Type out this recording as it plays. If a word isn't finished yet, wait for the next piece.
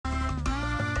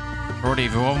Alrighty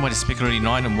everyone, we're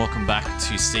Speaker89 and welcome back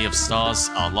to Sea of Stars.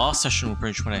 Our last session we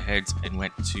pretty much went ahead and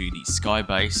went to the Sky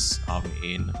Base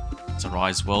in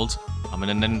Rise World.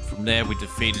 And then from there we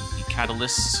defeated the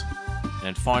Catalyst. And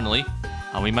then finally,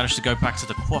 we managed to go back to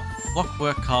the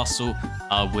Clockwork Castle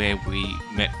where we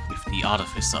met with the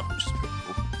Artificer, which is pretty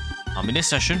cool. In this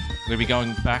session, we're going to be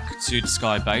going back to the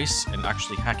Sky Base and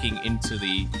actually hacking into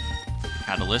the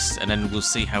Catalyst, and then we'll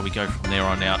see how we go from there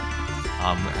on out.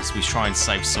 As we try and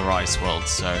save Rise World.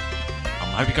 So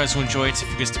I hope you guys will enjoy it.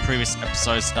 If you missed the previous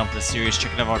episodes done for the series,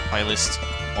 check it out on our playlist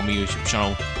on my YouTube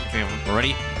channel if you haven't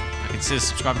already. Consider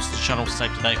subscribing to the channel to stay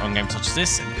up to date on games such as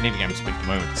this and any of the games at the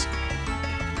moment.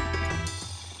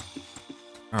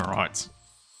 Alright.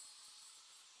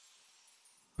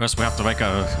 First we have to make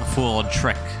a full-on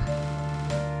trek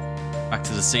back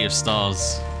to the Sea of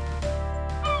Stars.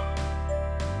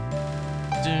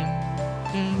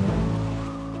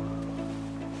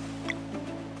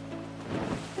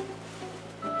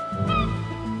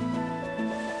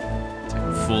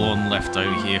 Full on left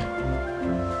over here.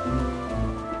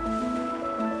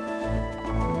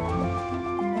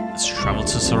 Let's travel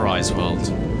to Rise World.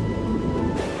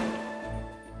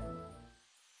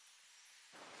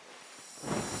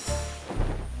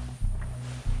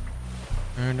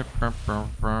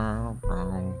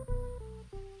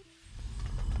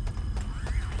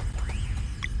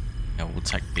 Now we'll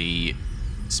take the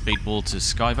speedball to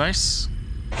Skybase.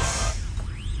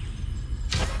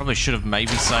 Probably should have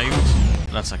maybe saved.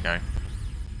 That's okay.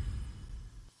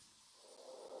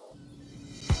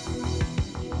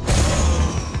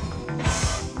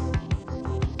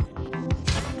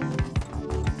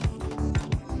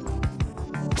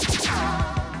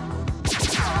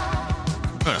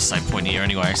 Got a save point here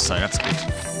anyway, so that's good.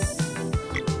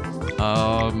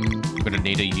 I'm gonna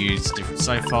need to use a different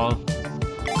save file.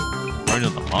 Road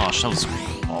in the Marsh, that was a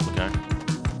while ago.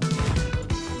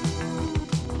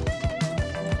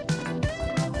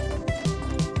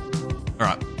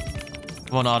 Alright.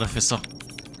 Come on, Artificer.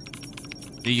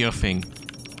 Do your thing.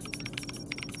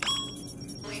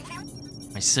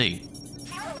 I see.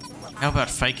 How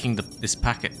about faking this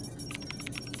packet?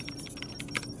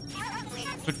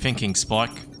 Good thinking,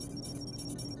 Spike.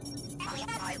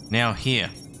 Now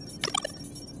here.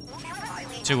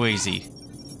 Too easy.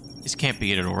 This can't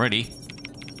be it already.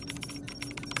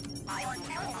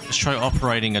 Let's try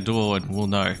operating a door and we'll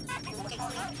know.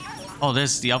 Oh,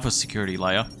 there's the other security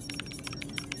layer.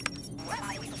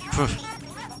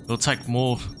 It'll take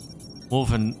more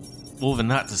than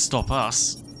that to stop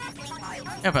us.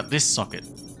 How about this socket?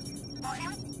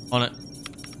 On it.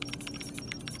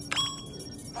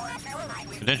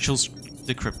 Credentials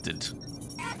decrypted.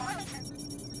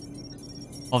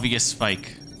 Obvious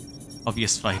fake.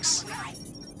 Obvious fakes.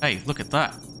 Hey, look at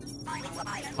that.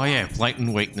 Oh yeah,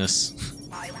 blatant weakness.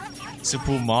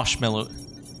 Simple marshalling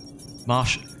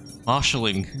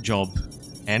job.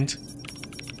 And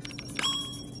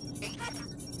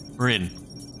we're in.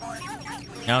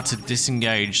 Now to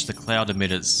disengage the cloud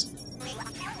emitters.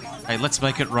 Hey, let's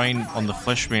make it rain on the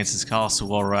Fleshmancer's castle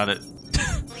while we're at it.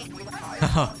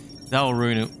 That'll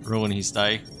ruin his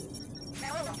day.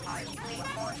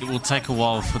 It will take a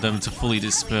while for them to fully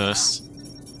disperse.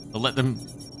 But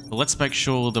let's make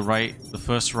sure the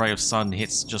first ray of sun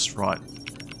hits just right.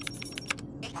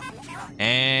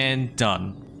 And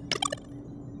done.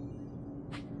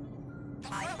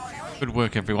 Good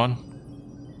work, everyone.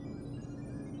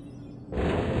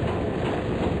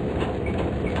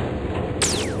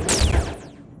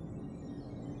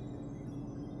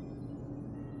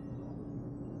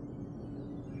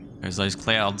 There's those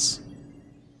clouds.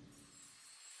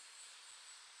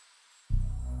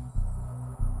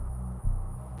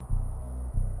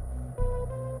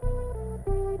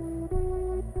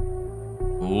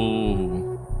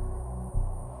 Ooh.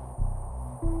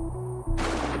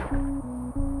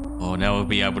 Oh, now we'll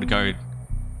be able to go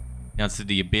down to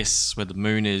the abyss where the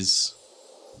moon is.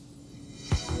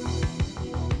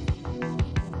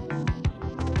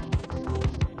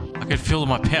 I can feel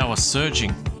my power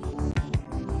surging.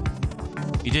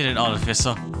 You did it,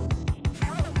 Artificer.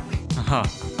 Haha,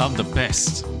 I'm the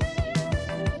best.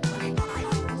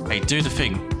 Hey, do the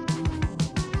thing.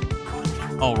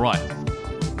 Oh, right.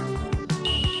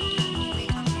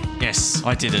 Yes,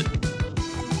 I did it.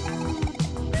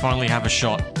 Finally have a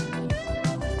shot.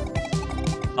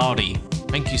 Artie,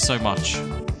 thank you so much.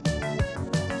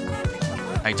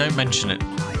 Hey, don't mention it.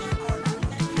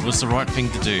 It was the right thing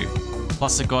to do.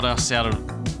 Plus, it got us out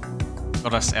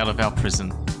of our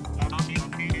prison.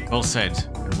 Well said,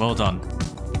 and well done.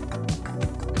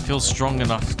 I feel strong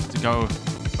enough to go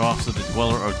after the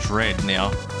Dweller of Dread now.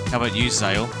 How about you,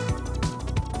 Zale?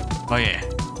 Oh yeah.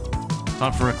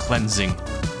 Time for a cleansing.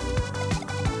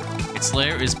 Its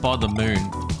lair is by the moon.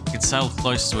 You can sail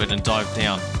close to it and dive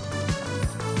down.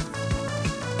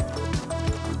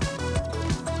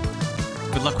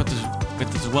 Good luck with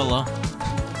the dweller.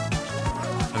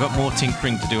 I've got more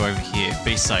tinkering to do over here.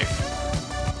 Be safe.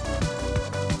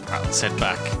 Alright, let's head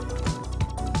back.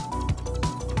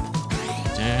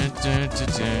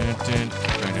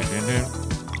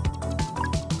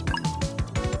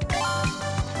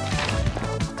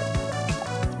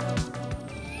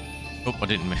 Oh, I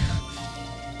didn't. I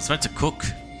was meant to cook,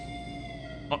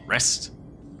 not rest.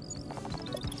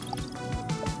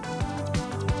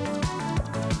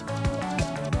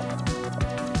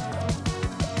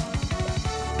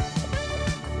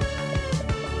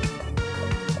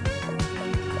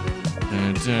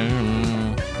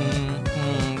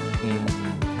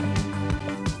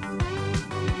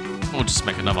 We'll just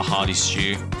make another hearty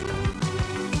stew.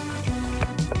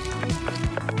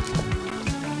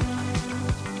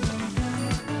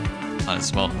 Might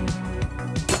as well.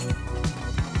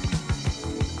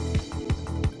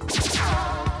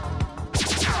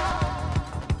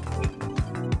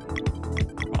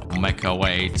 We'll make our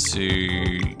way to,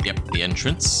 yep, the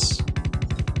entrance.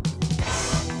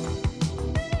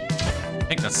 I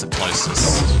think that's the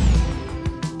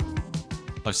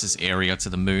closest area to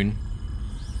the moon.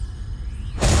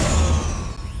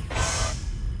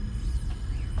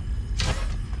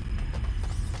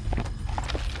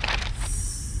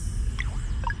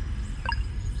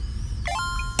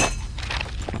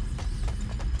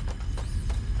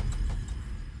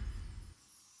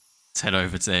 Let's head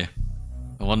over there.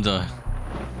 I wonder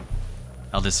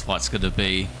how this fight's gonna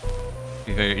be. It'll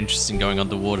be very interesting going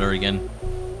underwater again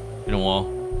in a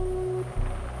while.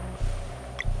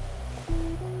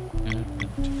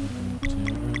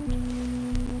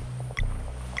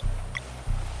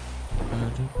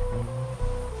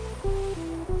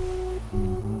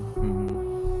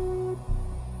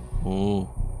 Oh.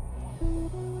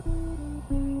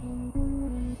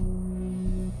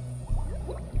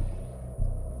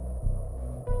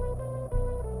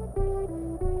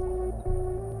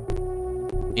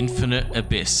 Infinite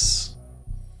Abyss.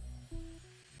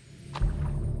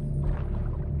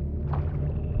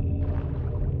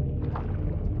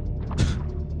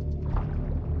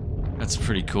 That's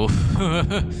pretty cool.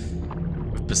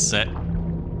 With Beset.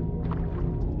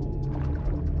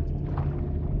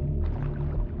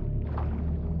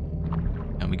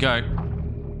 And we go.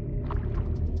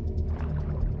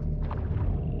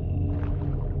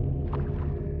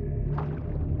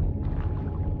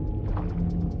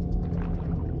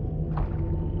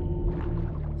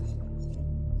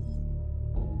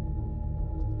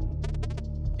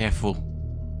 Careful.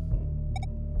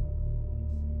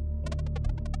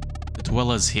 The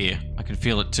dweller's here. I can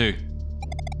feel it too.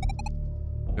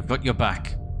 We've got your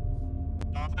back.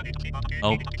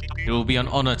 Oh, it will be an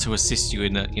honor to assist you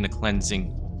in a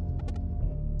cleansing.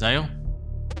 Dale?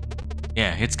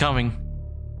 Yeah, it's coming.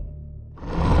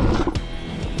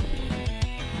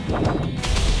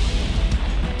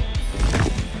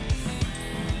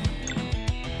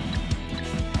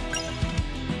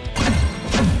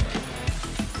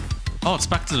 Oh, it's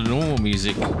back to the normal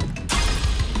music.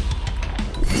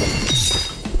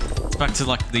 It's back to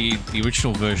like the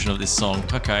original version of this song.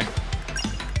 Okay.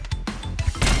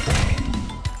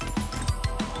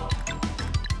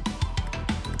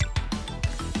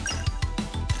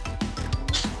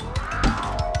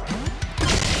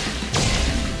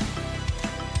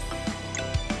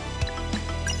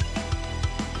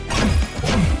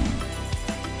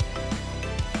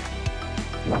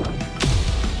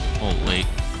 Holy.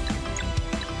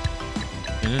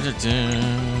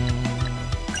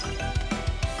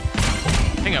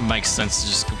 I think it makes sense to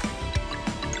just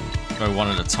go one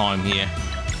at a time here.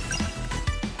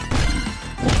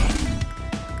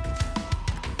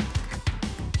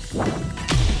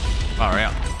 Far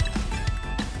out.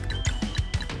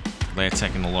 They're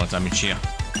taking a lot of damage here.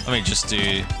 Let me just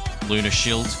do Lunar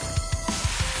Shield.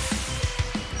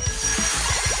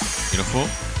 Beautiful.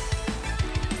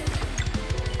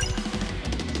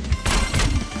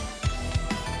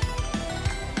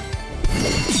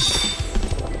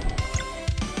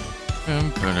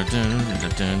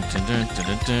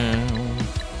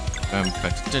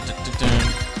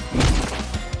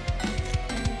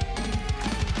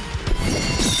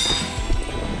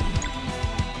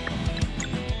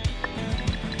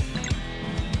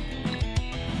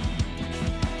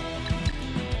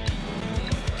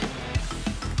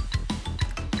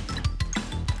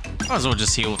 Might as well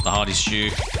just heal with the Hardy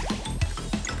Stew.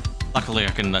 Luckily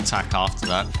I can attack after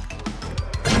that.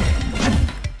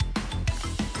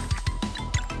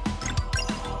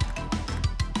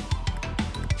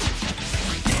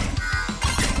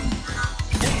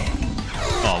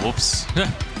 whoops.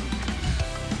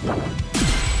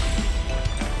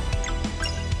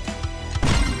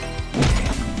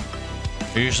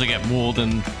 I usually get more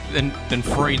than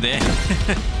 3 there.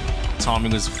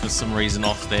 Timing was for some reason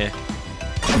off there.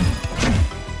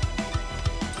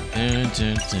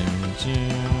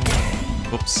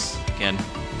 Whoops, again.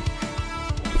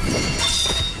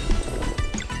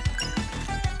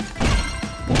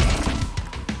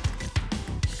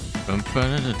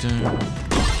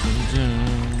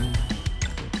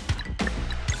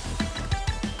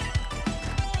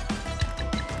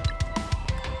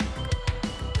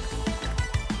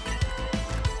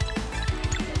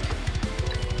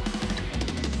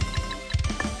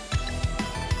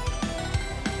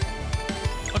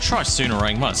 I'll try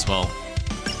Soonerang, might as well.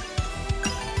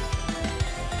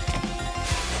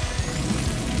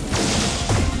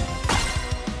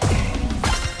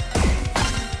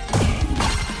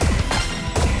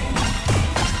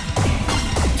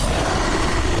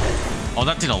 Oh,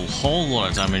 that did a whole lot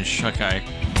of damage. Okay.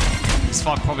 This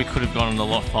fight probably could have gone a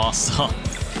lot faster.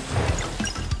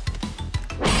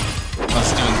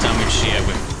 That's doing damage here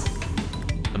with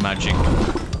the magic.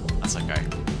 That's okay.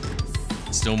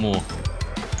 Still more.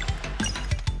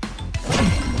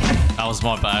 That was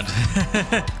my bad.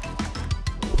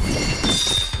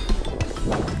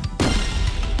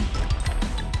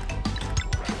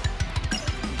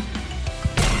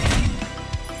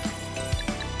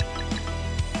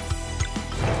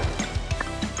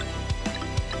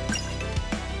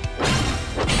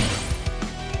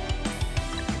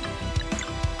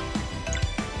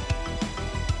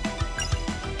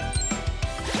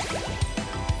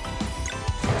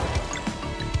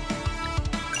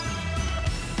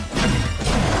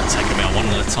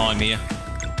 Time here.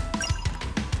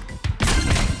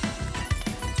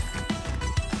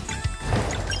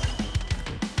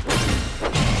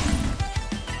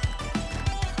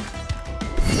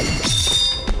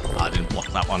 I didn't block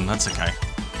that one, that's okay.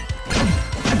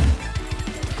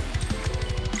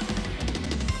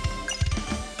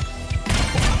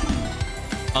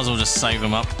 Might as well just save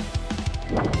him up.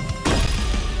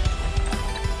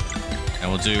 And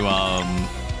we'll do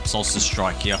Solstice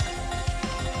Strike here.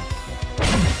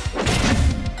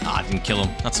 I didn't kill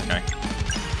him. That's okay.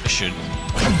 I should.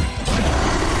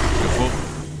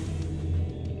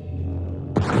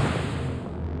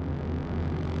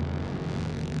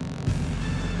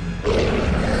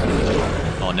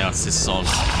 Go oh, now it's this song.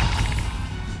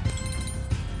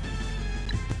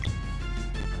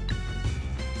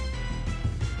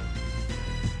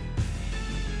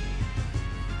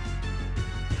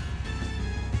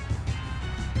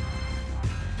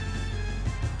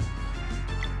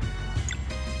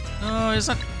 Oh, is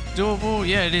that doable?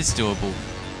 Yeah, it is doable.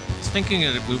 I was thinking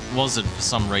it wasn't for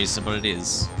some reason, but it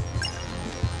is.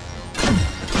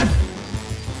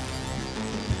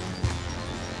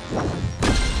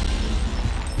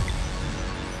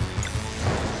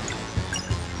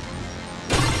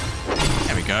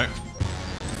 There we go.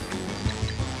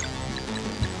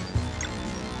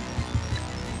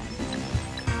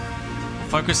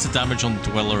 Focus the damage on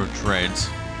Dweller of Dread.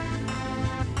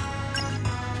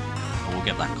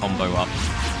 Get that combo up.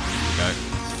 There we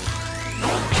go.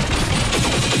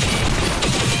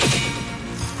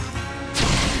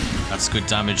 That's good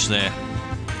damage there.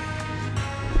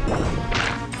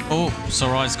 Oh,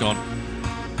 Sarai's gone.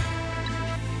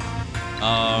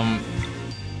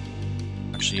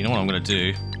 Actually, you know what I'm gonna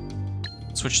do?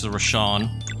 Switch to Roshan.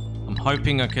 I'm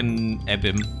hoping I can ebb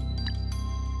him.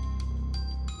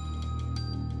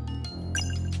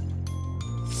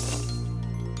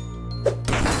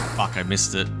 Fuck, I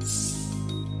missed it.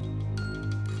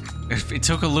 It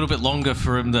took a little bit longer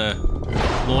for him to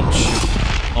launch.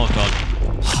 Oh god.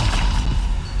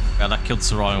 Yeah, that killed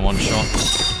Sarai in one shot.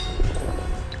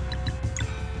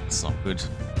 It's not good.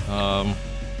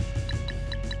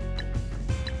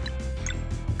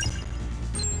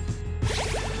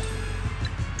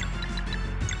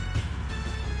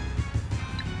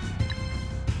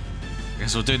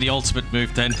 Guess we'll do the ultimate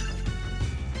move then.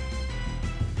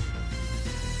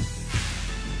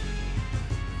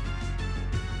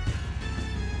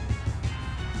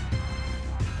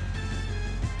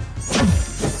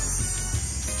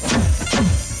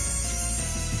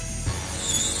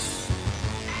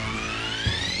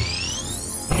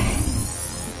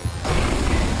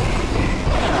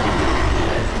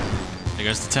 There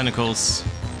goes the tentacles.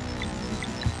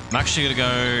 I'm actually gonna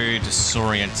go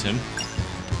disorient him.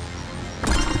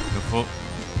 Go for.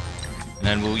 And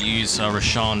then we'll use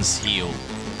Roshan's heal.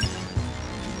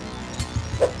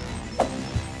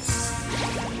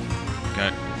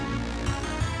 Okay.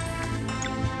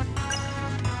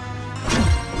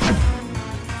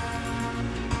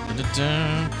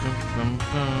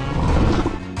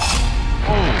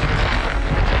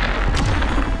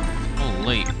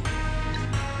 Holy.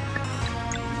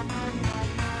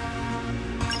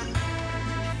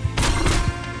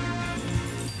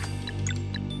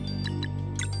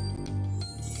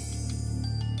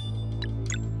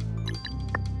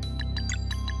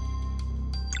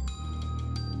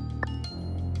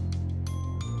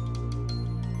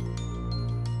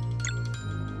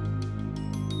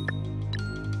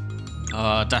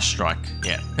 Dash strike,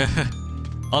 yeah.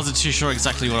 I wasn't too sure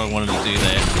exactly what I wanted to do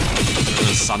there. Whether it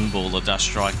was sunball or dash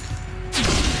strike.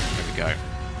 There we go.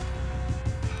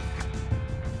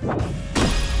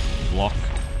 Block.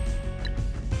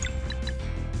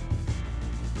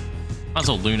 Might as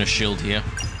well Lunar Shield here.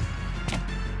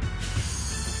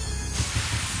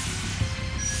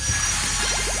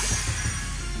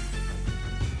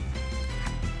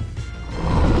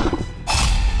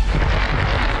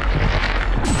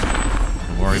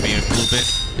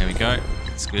 There we go.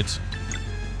 That's good.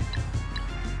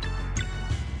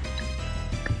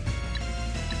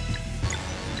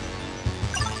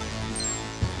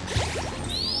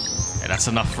 Yeah, that's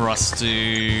enough for us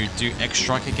to do X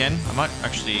strike again. I might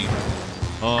actually.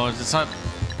 Oh, it's not. I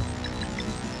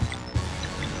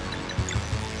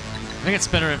think it's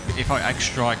better if I X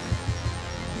strike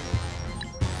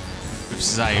with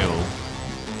Zale.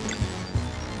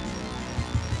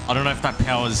 I don't know if that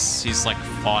powers his like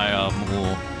fire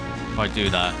more if I do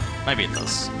that. Maybe it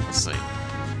does. Let's see. There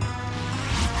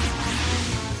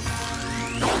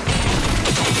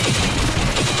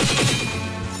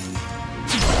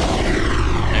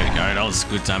we go. That was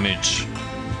good damage.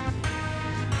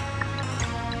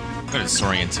 Got to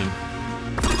disorient him.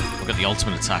 I've got the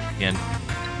ultimate attack again.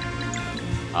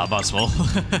 Might as well.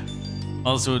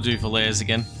 Might as well do for layers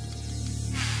again.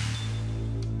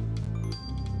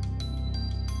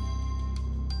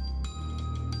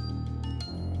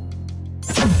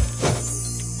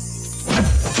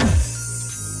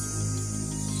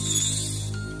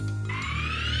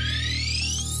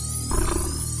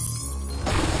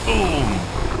 Boom!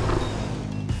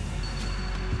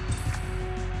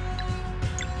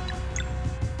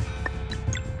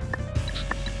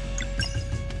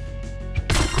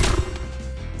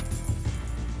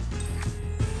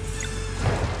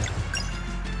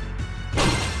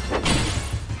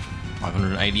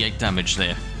 588 damage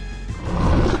there.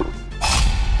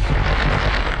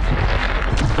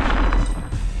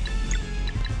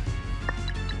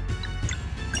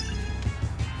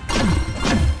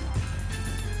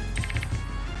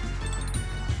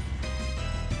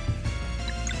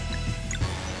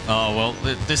 Oh, well,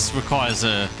 this requires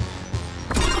a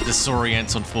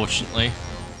disorient, unfortunately.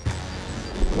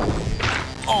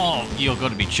 Oh, you've got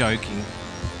to be joking.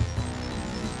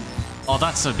 Oh,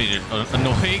 that's a bit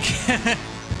annoying.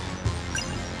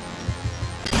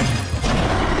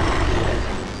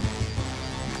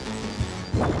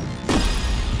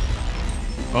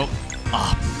 Oh,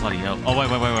 bloody hell. Oh, wait,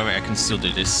 I can still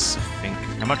do this, I think.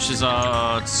 How much is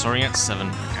disorient? 7.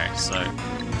 Okay, so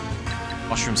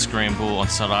Mushroom Scramble on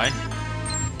Sarai.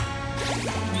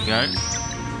 There you go.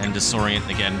 And disorient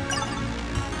again.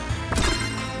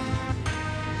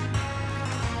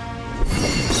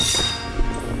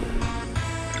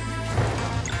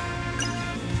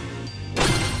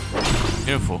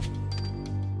 Beautiful.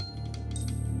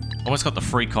 Almost got the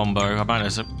free combo. I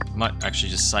might actually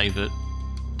just save it.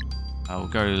 I'll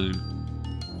go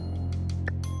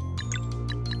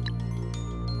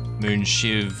Moon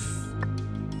Shiv.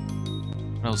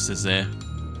 What else is there?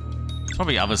 There's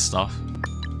probably other stuff.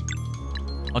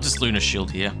 I'll just Lunar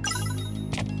Shield here.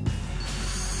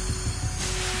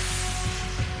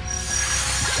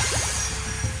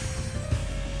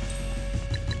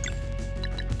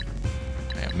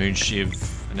 Moon Shiv,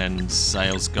 and then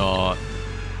Zale's got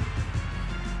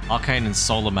Arcane and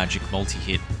Solar Magic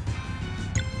multi-hit.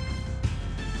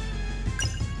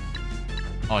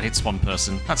 Oh, it hits one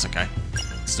person. That's okay.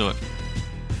 Let's do it.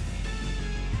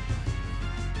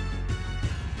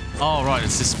 Oh, right,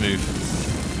 it's this move.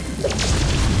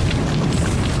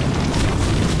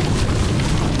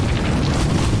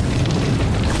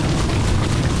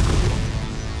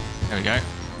 There we go.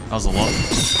 That was a lot.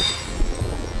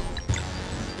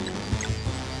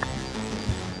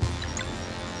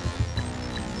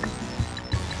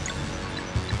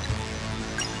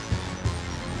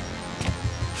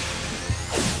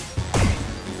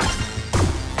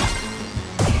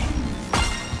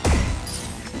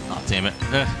 Damn it.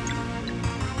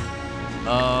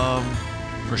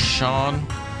 Rashawn.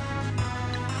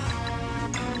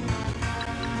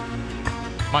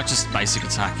 Might just basic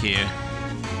attack here.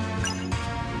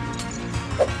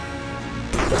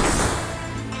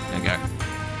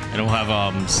 And we'll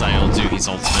have Sail do his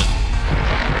ultimate.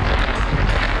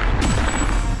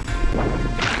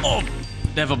 Oh,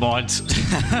 never mind.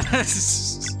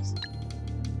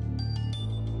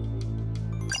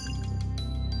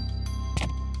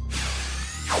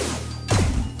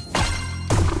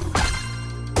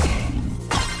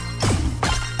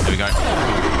 There we go.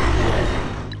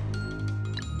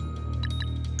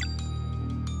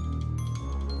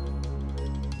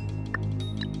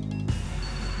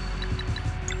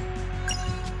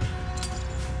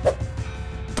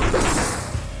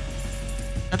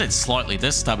 I did slightly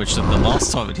less damage than the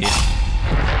last time it hit.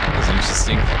 That was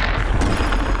interesting.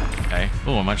 Okay.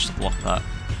 Oh, I managed to block that.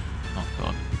 Oh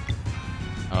god.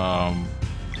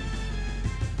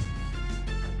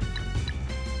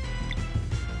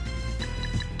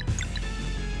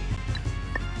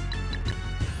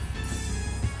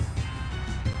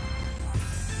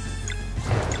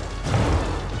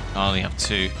 I only have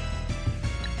 2.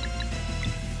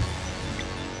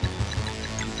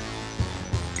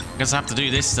 Guess I have to do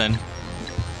this then.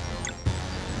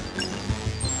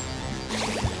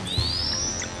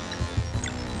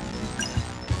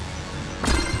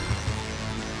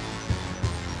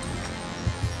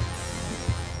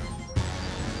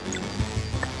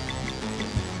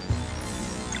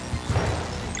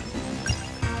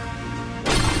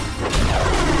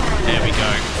 There we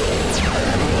go.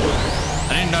 I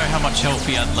didn't know how much health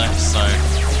he had left, so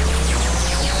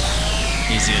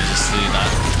easier just to do that.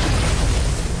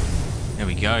 There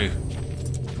we go.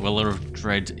 Dweller of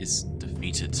Dread is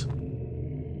defeated.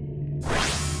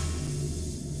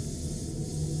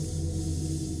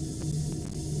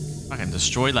 I can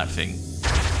destroy that thing.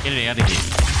 Get it out of here.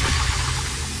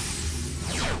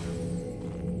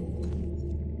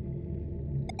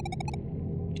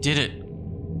 You did it.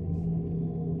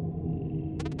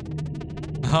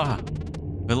 Ah,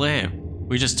 Belair.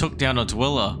 We just took down a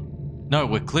Dweller.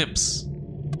 No, Eclipse.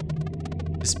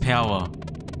 This power.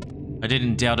 I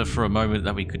didn't doubt it for a moment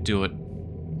that we could do it.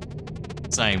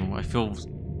 Same, I feel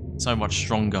so much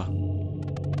stronger.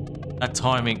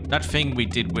 That thing we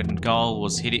did when Garl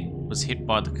was hit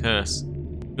by the curse.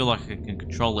 I feel like I can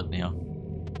control it now.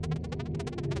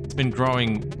 It's been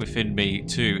growing within me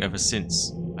too ever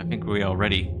since. I think we are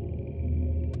ready.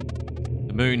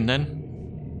 The moon then?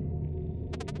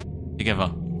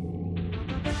 Together.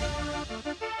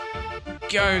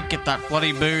 Go get that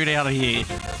bloody moon out of here.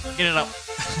 Get it up.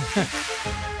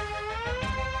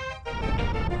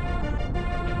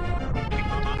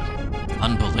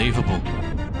 Unbelievable.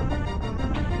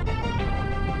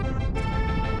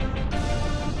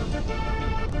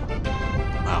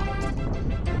 Wow.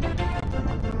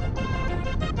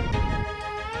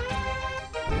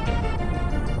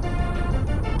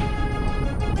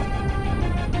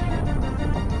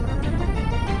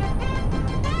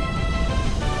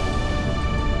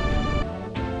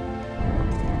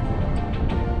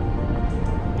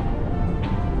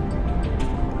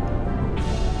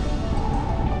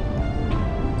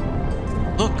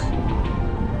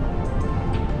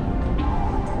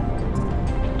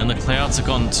 Clouds are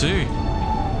gone too.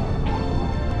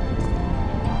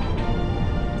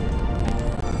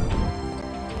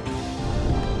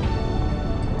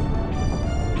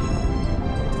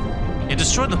 Yeah,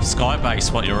 destroy the sky base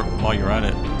while you're at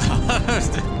it.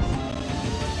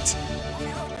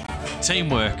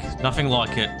 Teamwork, nothing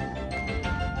like it.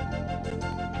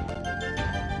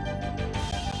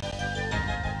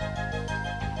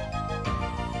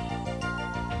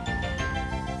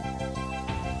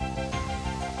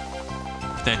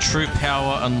 Their true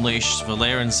power unleashed,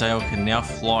 Valere and Zale can now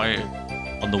fly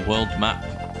on the world map.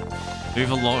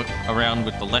 Move around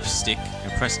with the left stick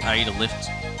and press A to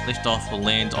lift off or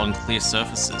land on clear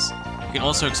surfaces. You can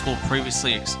also explore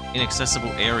previously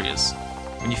inaccessible areas.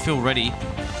 When you feel ready,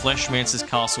 the Fleshmancer's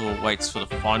castle awaits for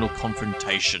the final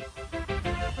confrontation.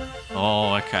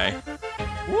 Oh, okay.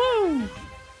 Woo!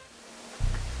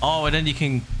 Oh, and then you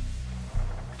can...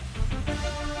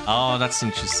 Oh, that's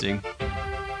interesting.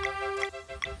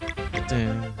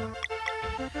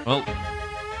 Well,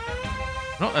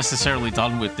 not necessarily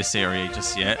done with this area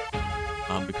just yet,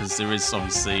 because there is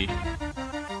obviously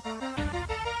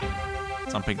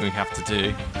something we have to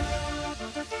do.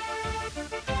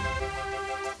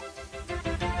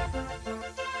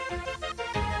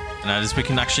 And that is we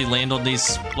can actually land on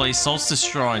these Solstice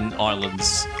Shrine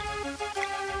islands.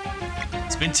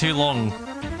 It's been too long.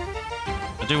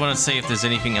 I do want to see if there's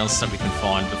anything else that we can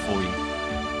find before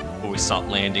we start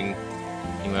landing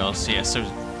anywhere else. Yeah, so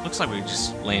it looks like we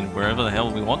just land wherever the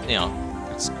hell we want now.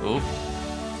 That's cool.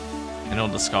 And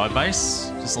on the sky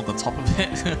base, just on the top of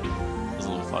it.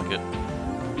 Doesn't look like it.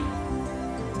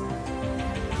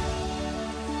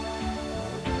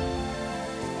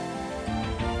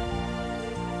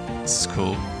 This is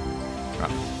cool.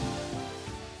 Right.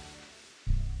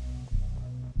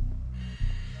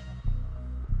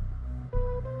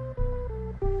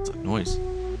 What's that noise?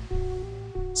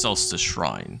 Solstice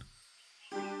Shrine.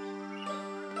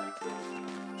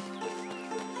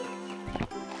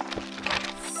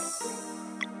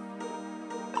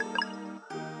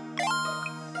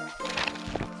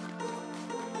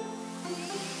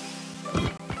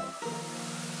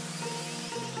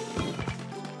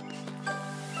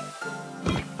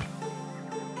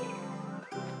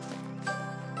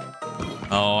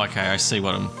 Oh, okay, I see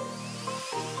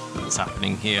what's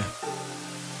happening here.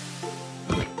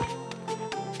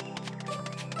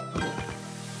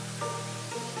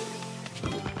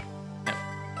 Yep.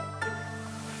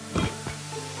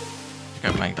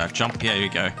 Go make that jump. Yeah, you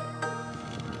go.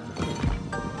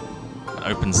 It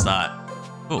opens that.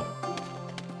 Oh.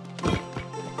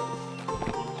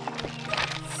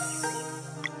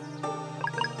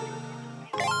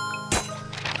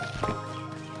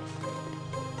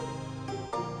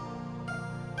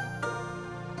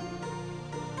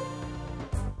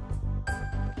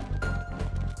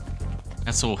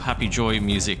 That's all happy joy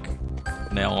music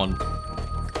now on.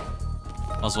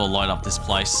 Might as well light up this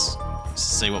place just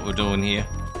to see what we're doing here.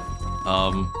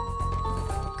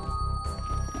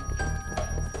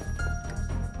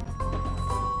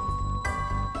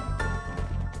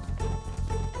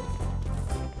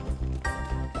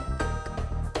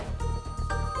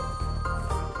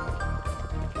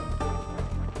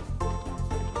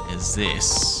 Is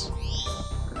this?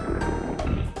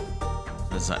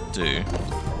 What does that do?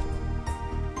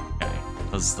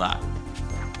 Does that.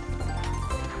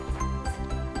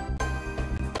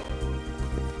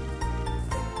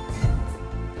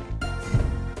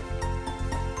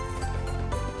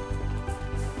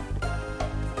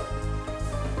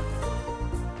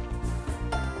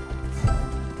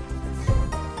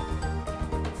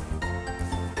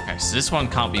 Okay, so this one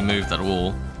can't be moved at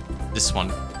all. This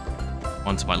one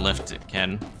to my left it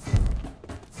can.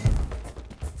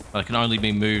 But it can only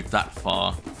be moved that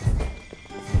far.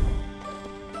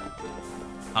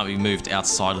 Can't be moved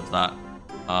outside of that.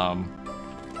 I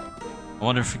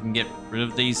wonder if we can get rid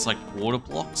of these like water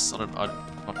blocks. I'm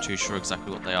not too sure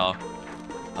exactly what they are.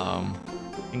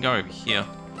 We can go over here.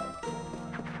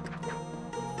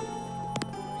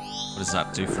 What does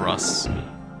that do for us?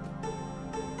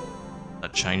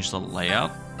 That changed the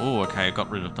layout? Oh, okay, I got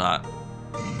rid of that.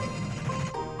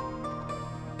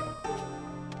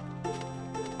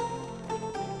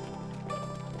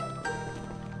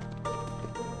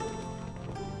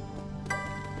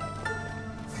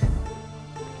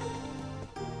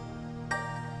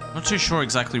 Not too sure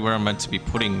exactly where I'm meant to be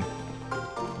putting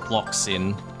blocks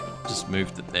in. Just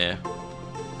moved it there.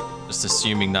 Just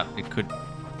assuming that it could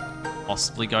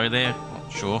possibly go there.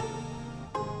 Not sure.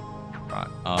 Right,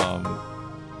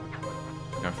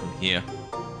 go from here.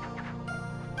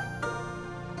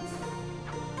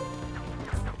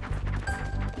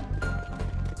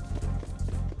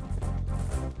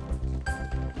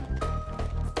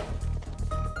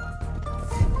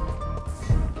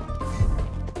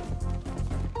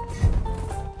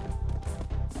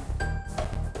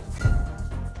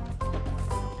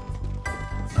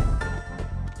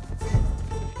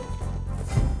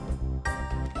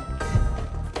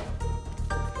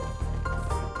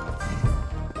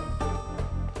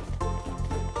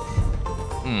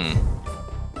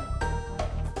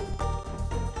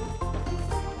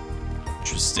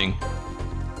 Interesting.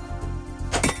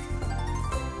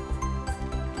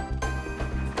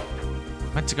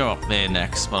 I meant to go up there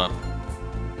next, but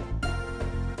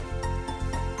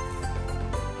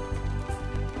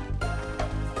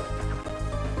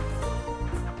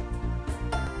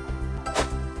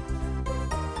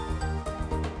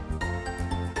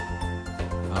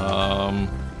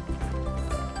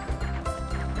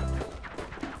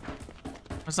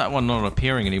why's that one not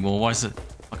appearing anymore? Why is it?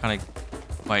 I kind of.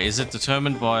 Wait, is it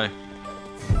determined by...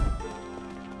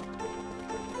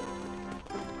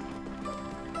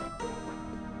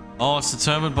 Oh, it's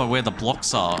determined by where the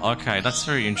blocks are. Okay, that's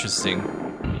very interesting.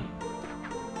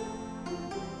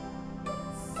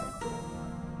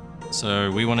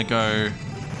 So we want to go...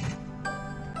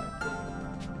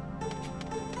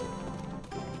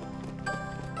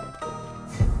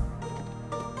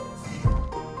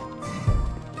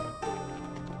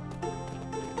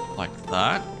 like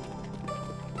that.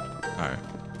 No.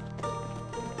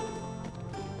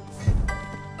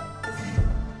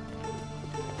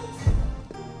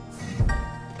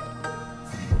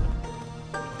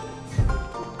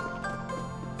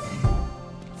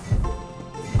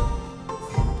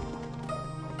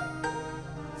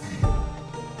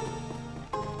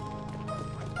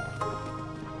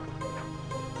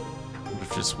 Wonder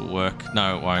if this will work.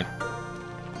 No, it won't.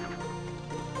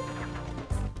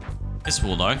 This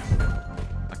will though.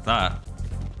 Like that.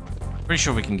 Pretty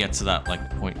sure we can get to that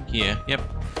like point here. Yep.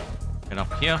 Get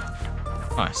up here.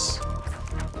 Nice.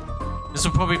 This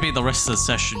will probably be the rest of the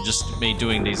session, just me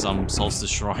doing these Solstice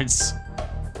Shrines.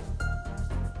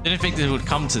 Didn't think that it would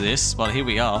come to this, but here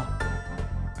we are.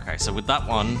 Okay, so with that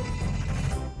one,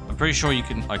 I'm pretty sure you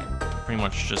can like pretty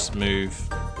much just move.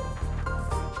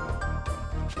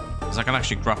 Because I can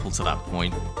actually grapple to that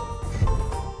point.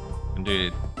 I can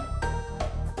do.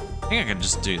 I think I can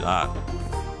just do that.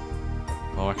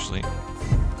 Oh, actually,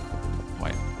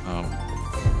 wait.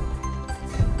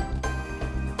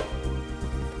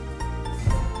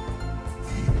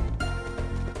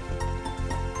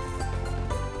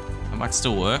 That might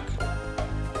still work.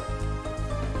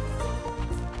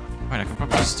 Wait, I can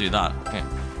probably just do that. Yeah.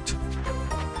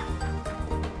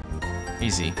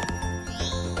 Easy.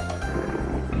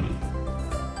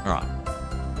 Alright.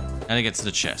 Now to get to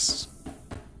the chest.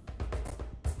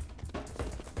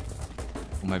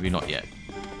 Or maybe not yet.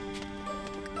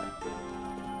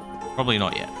 Probably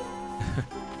not yet.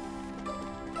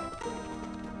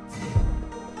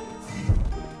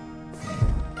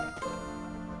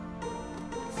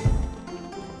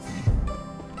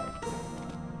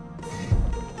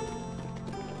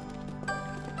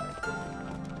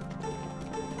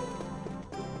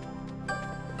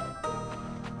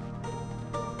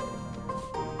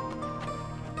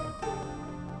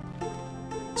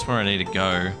 That's where I need to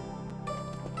go.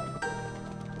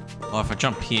 Oh, if I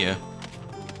jump here.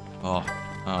 Oh,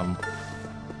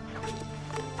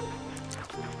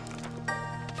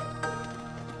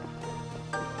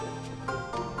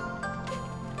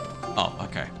 Oh,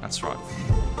 okay, that's right.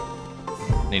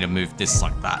 Need to move this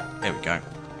like that. There we go.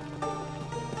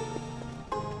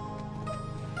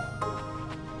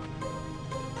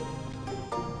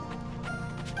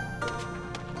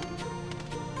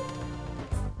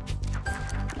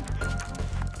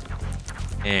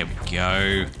 There we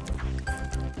go.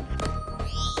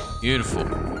 Beautiful.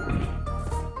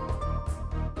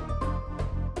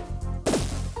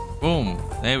 Boom.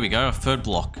 There we go. A third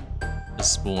block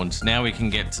has spawned. Now we can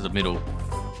get to the middle.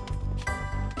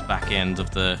 Back end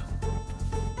of the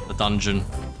dungeon.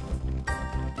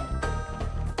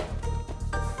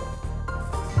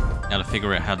 Now to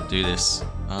figure out how to do this.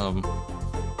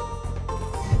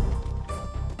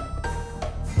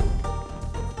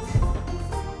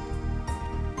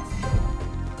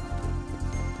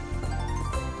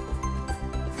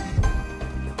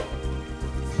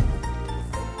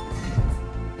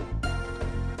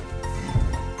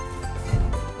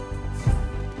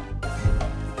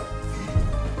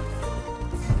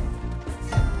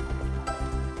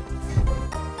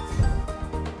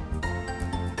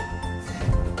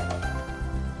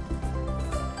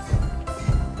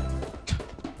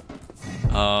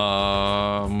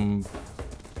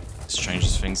 This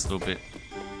changes things a little bit,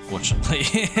 fortunately.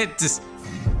 It just...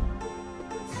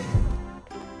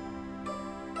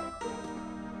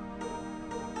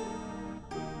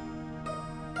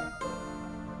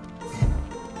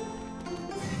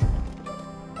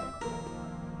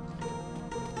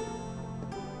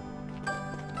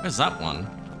 Where's that one?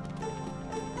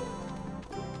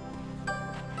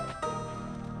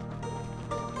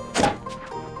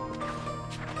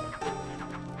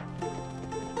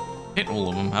 Hit all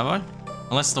of them, have I?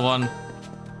 Unless the one...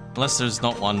 Unless there's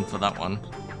not one for that one.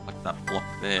 Like that block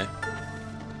there.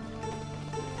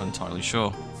 Not entirely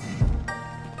sure.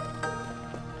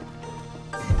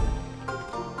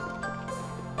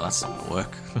 Oh, that's not gonna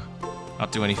work.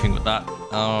 Can't do anything with that.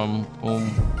 Boom.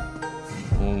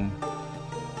 Boom.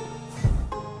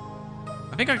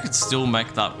 I think I could still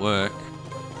make that work.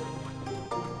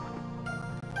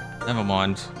 Never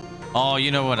mind. Oh,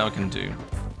 you know what I can do?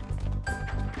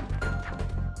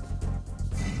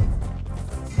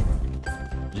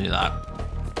 Do that.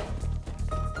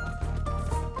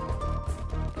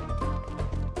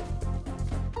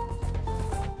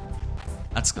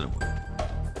 That's gonna work.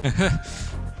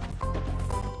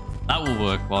 That will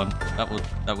work, one. That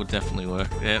would definitely work.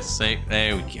 Yeah, see,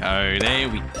 there we go. There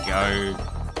we go.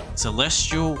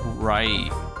 Celestial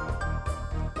Ray.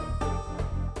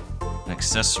 An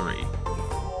accessory.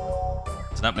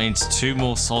 So that means 2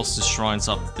 more Solstice Shrines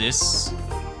up this.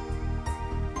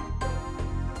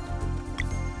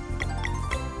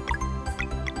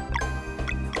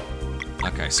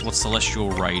 Okay, so what's Celestial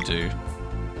Ray do?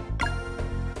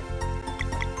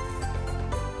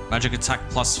 Magic attack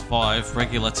 +5,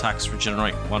 regular attacks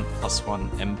regenerate 1 + 1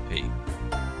 MP.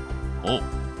 Oh.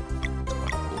 That's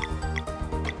quite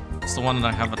cool. It's the one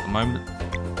that I have at the moment.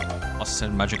 plus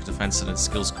 10 magic defense and its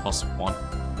skills cost 1.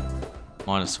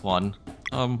 -1.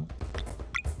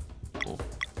 Cool.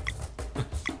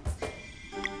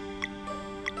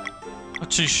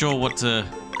 Not too sure what to...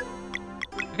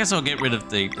 I guess I'll get rid of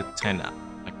the 10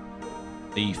 like,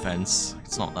 defense.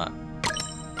 It's not that.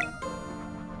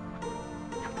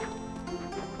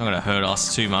 Not gonna hurt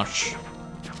us too much.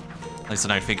 At least I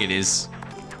don't think it is.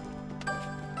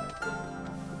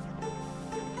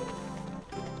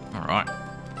 Alright.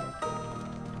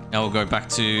 Now we'll go back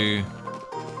to...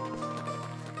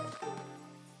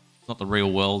 not the real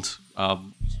world.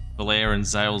 Valair and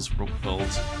Zale's world.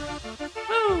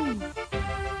 Woo!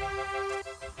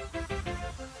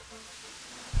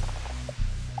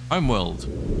 Homeworld.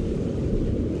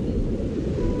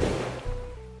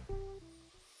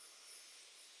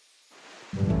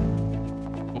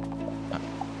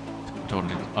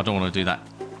 I don't want to do that.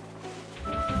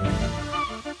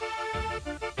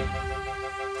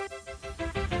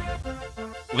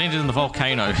 Landed in the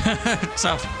volcano.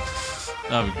 Tough.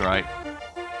 That'd be great.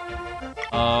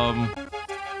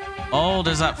 Oh,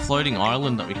 there's that floating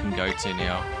island that we can go to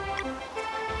now.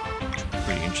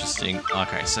 Pretty interesting.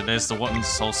 Okay, so there's the one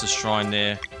Solstice Shrine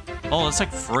there. Oh, that's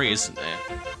like free, isn't there?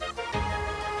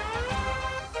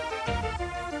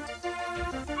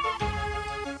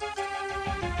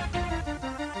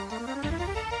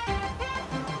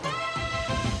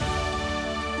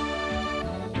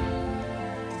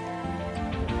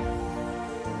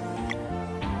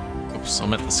 Oops,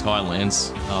 I'm at the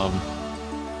Skylands.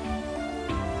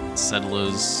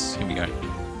 Settlers. Here we go.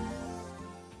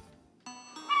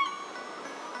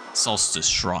 Solstice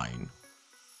Shrine.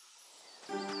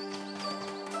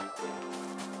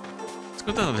 It's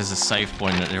good that there's a save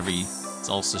point at every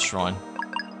Solstice Shrine.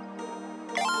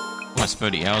 Almost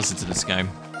 30 hours into this game.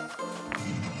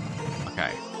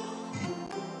 Okay.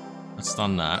 Let's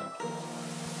done that.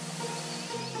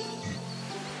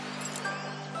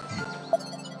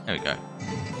 There we go.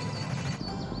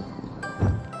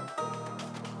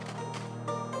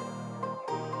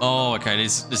 Oh, okay,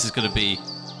 this is gonna be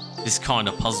this kind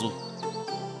of puzzle.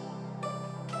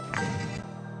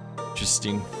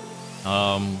 Interesting.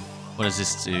 What does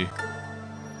this do?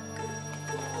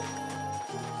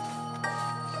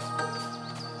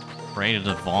 Create a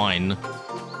divine.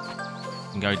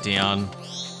 And go down.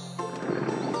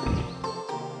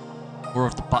 4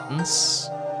 of the buttons.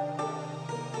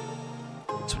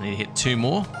 So we need to hit 2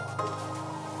 more.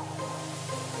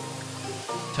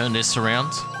 Turn this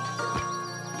around.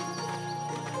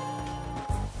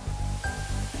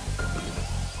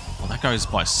 Goes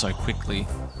by so quickly.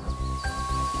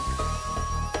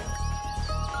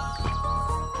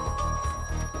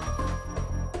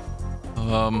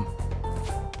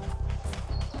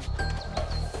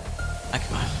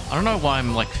 I don't know why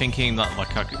I'm like thinking that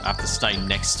like I have to stay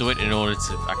next to it in order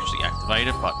to actually activate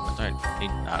it, but I don't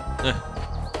need that.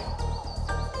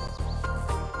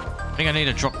 I think I need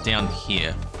to drop down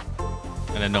here,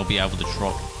 and then they'll be able to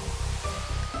drop.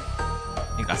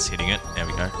 I think that's hitting it. There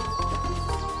we go.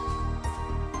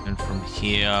 And from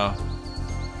here...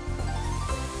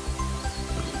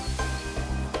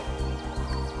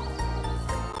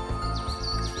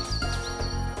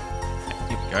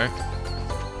 Here we go.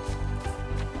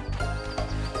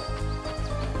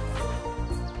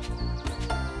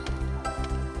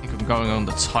 I think I'm going on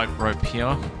the tightrope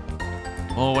here.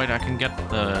 Oh wait, I can get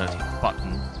the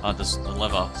button. The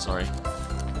lever, sorry.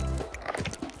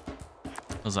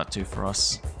 What does that do for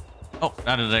us? Oh,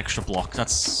 added an extra block.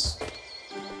 That's...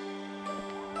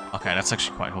 Okay, that's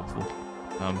actually quite helpful.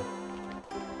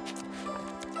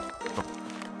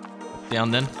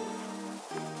 Down then.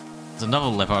 There's another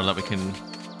lever that we can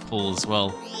pull as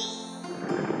well.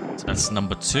 So that's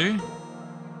number 2.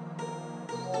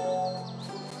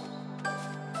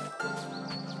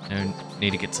 And we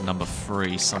need to get to number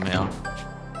 3 somehow.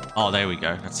 Oh, there we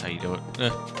go. That's how you do it.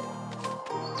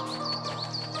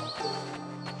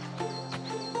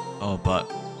 Oh, but...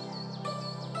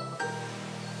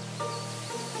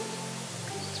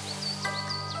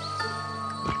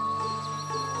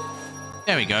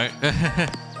 There we go.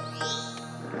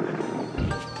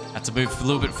 Had to move a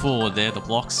little bit forward there, the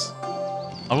blocks.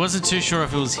 I wasn't too sure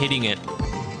if it was hitting it,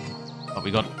 but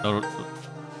we got the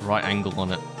right angle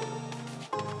on it.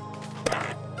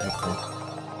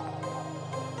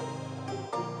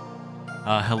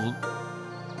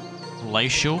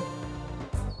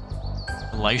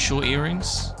 Halatial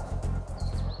earrings?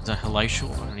 Is that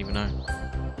halatial? I don't even know.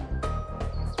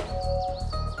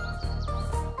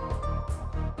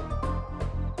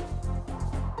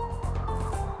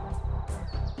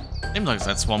 Seems like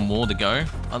that's one more to go.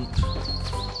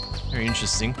 Very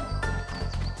interesting.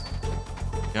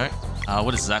 Go.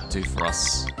 What does that do for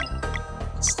us?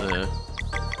 It's the...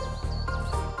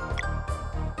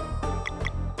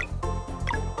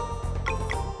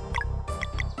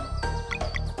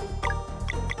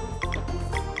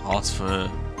 Oh, it's for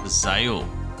the Zale.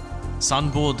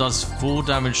 Sunball does 4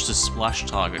 damage to splash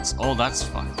targets. Oh, that's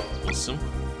fucking awesome.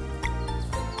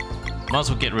 Might as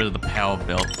well get rid of the power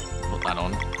belt. Put that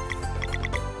on.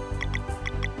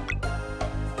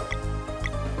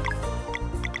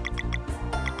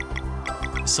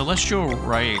 Celestial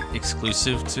Ray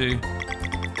exclusive to...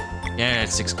 Yeah,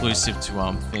 it's exclusive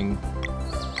to thing.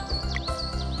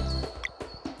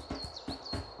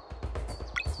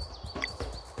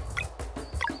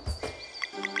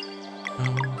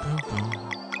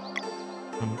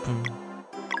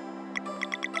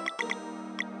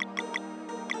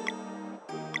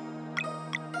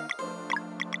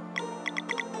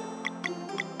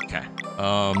 Okay.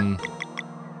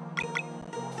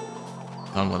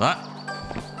 Done with that.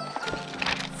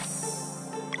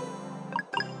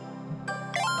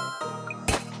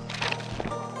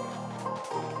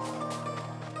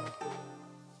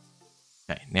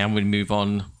 Okay, now we move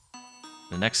on to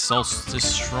the next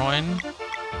Solstice Shrine.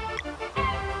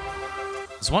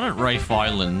 There's one at Wraith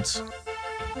Island.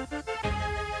 I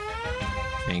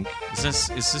think. Is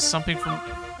this something from...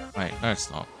 Wait, no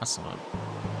it's not. That's not it.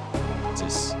 What's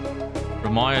this?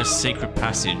 Romaya's Secret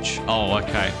Passage. Oh,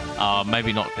 okay.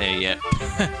 Maybe not there yet.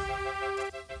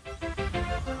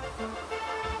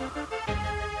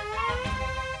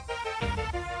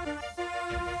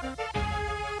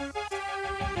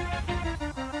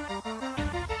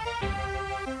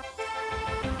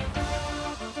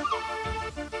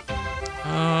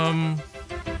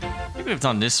 Maybe we've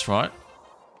done this, right?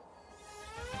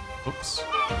 Oops.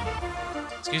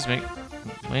 Excuse me.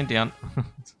 Laying down.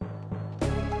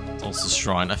 Solstice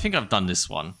Shrine. I think I've done this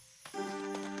one.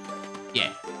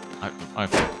 Yeah. I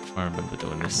remember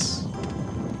doing this.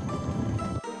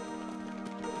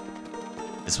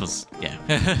 This was... Yeah.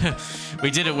 We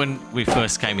did it when we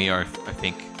first came here, I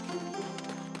think.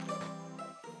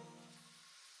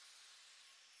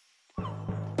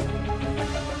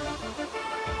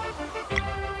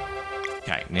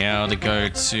 Okay, now to go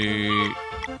to...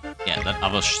 Yeah, that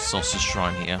other Solstice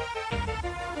Shrine here.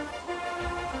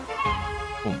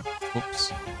 Boom.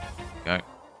 Whoops. Go.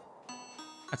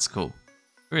 That's cool.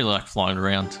 I really like flying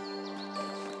around.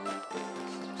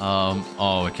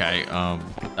 Oh, okay.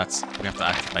 That's... We have to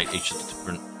activate each of the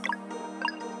different...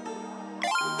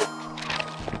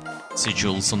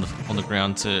 sigils on the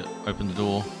ground to open the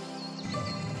door.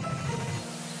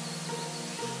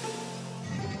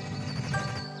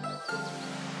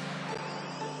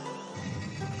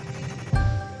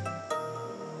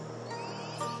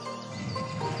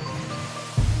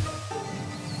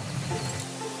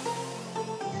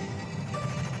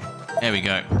 There we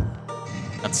go.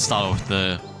 Let's start with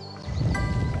the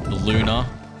lunar,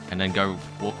 and then go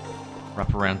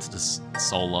wrap around to the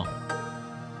solar.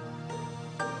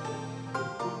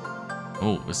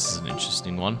 Oh, this is an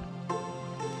interesting one.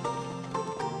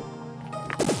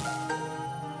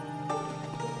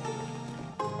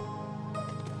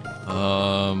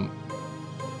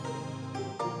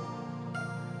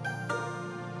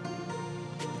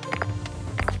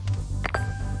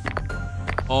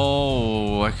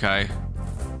 Oh, okay.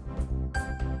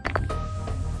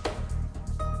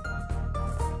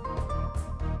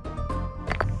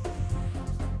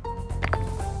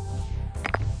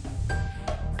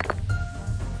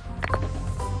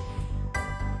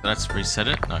 Let's reset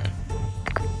it. No.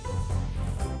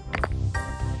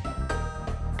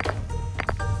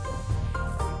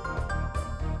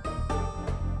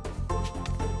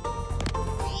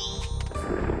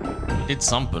 Did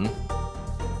something.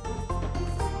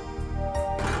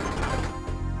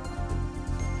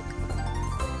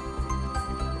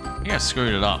 Yeah, I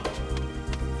screwed it up.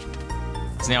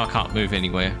 Because now I can't move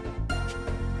anywhere.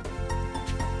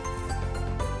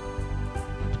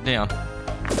 Down.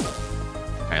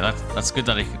 Okay, that's good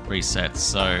that it resets.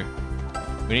 So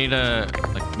we need to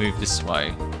like move this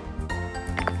way.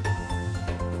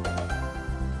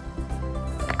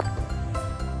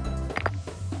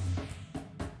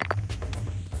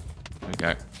 There we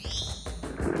go.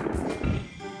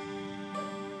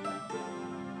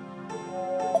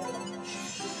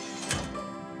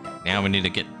 Now we need to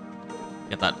get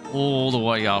that all the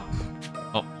way up.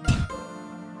 Oh.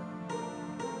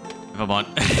 Never mind.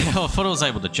 I thought I was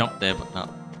able to jump there, but no.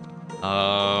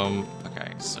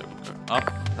 Okay, so we'll go up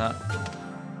that.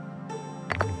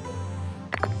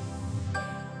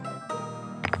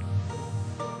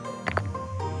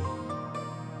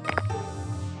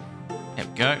 There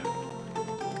we go.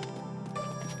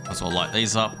 Might as well light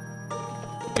these up.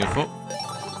 Beautiful.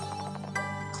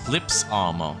 Clips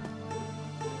armor.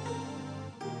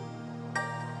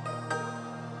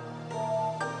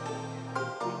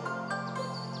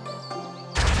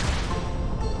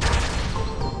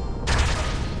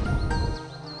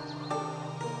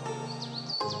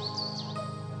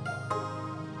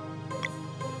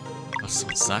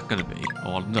 What's that gonna be? I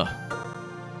wonder.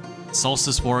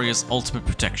 Solstice Warrior's ultimate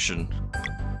protection.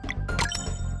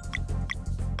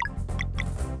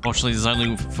 Fortunately, there's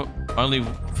only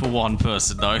for one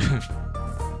person though.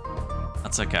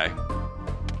 That's okay.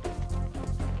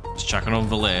 Just chucking on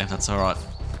Valer. That's all right.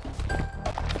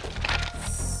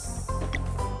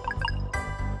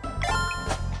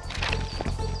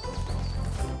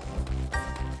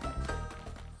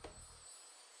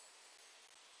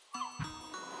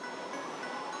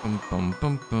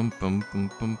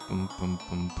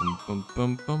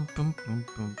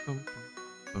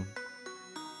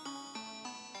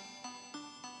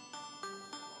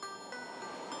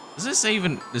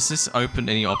 Does this open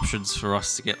any options for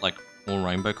us to get like more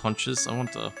rainbow conches? I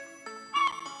want to.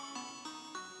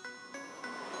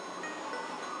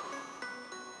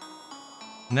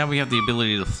 Now we have the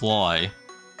ability to fly.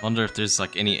 I wonder if there's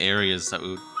like any areas that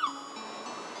we would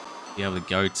be able to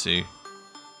go to.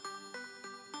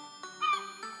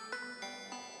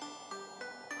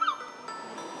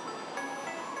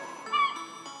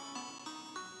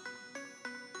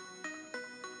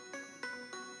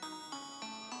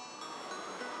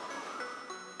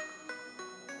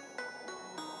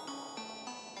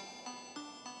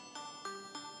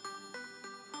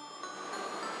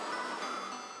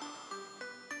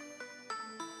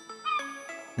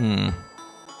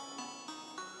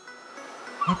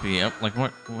 Might be up. Like,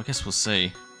 what? Well, I guess we'll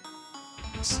see.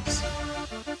 It's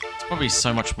probably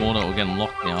so much more that we're getting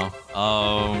locked now.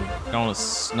 Going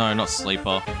to no, not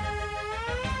sleeper.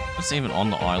 What's even on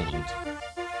the island?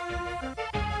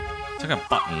 It's like a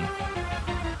button.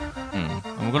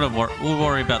 And we'll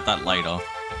worry about that later.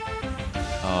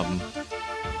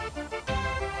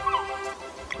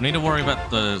 We need to worry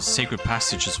about the secret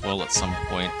passage as well at some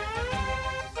point.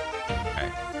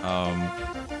 Okay.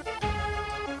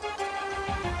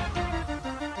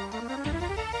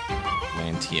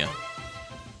 Land here.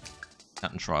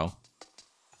 Patent trial.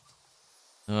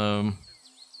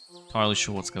 Entirely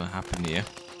sure what's gonna happen here.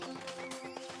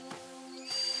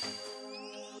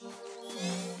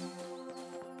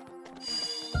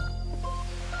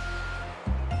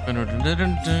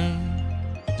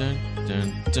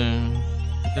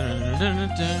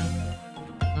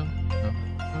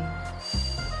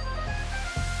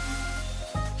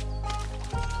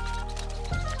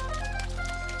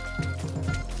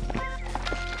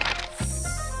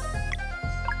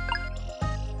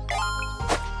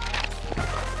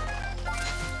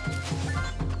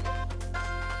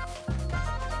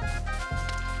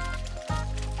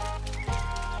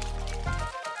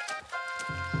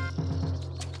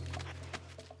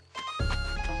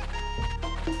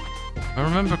 I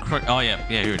remember correct. Oh yeah,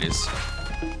 here it is.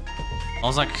 I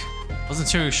was like, wasn't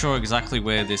too sure exactly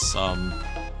where this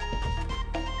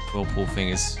whirlpool thing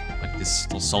is, like this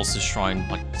little Solstice Shrine,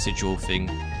 like sigil thing.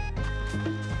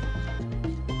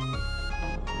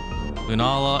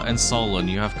 Lunala and Solon,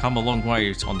 you have come a long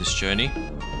way on this journey.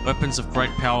 Weapons of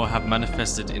great power have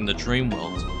manifested in the dream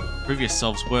world. Prove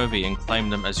yourselves worthy and claim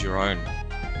them as your own.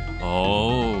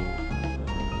 Oh.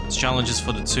 This challenge is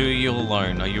for the two of you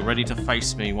alone. Are you ready to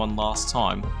face me one last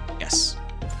time? Yes.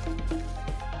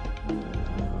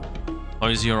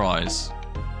 Close your eyes.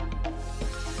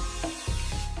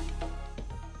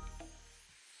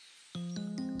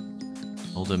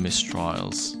 All the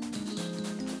mistrials.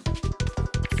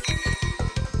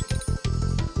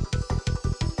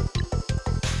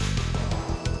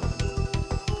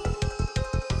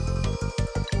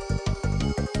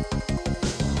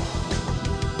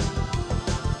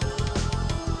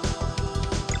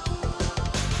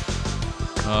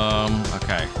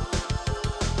 Okay.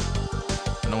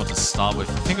 I don't know what to start with.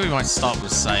 I think we might start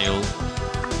with Sail.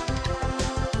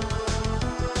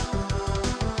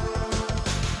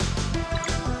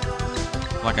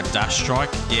 Like a dash strike?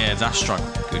 Yeah, dash strike.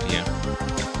 Good, yeah.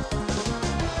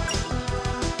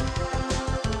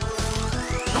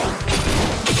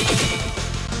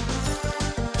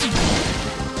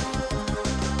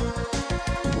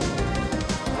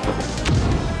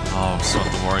 Oh, I'm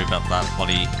starting to worry about that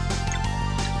bloody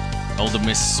Elder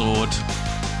Mist sword.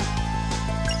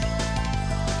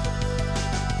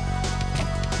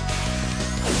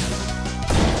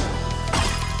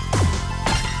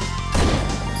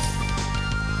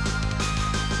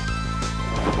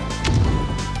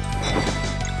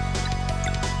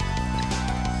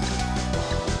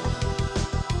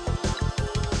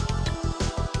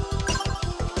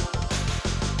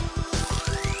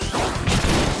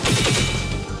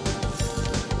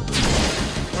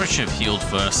 should have healed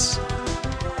first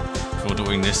before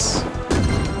doing this.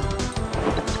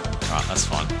 Alright, that's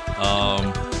fine.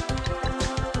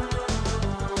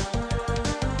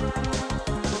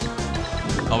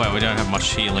 Oh wait, we don't have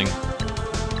much healing.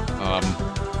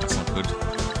 That's not good.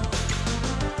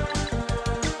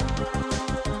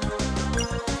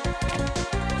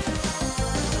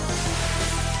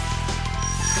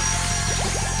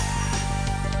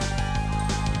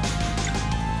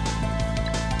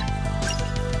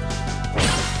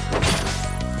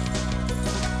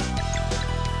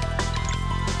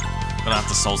 Gonna have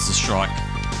to Solstice Strike.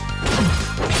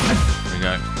 There we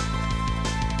go.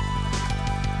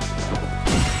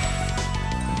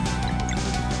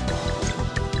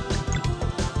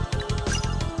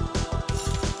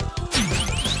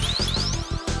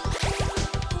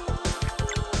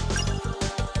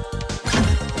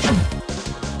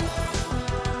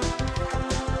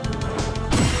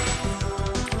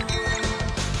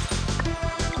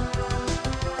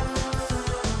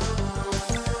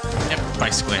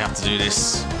 Basically have to do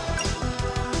this.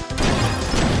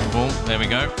 Boom, there we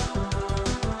go.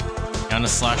 Counter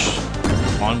slash,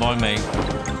 fine by me.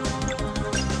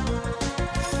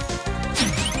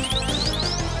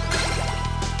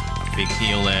 Big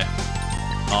heal there.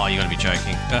 Oh, you gotta be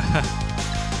joking.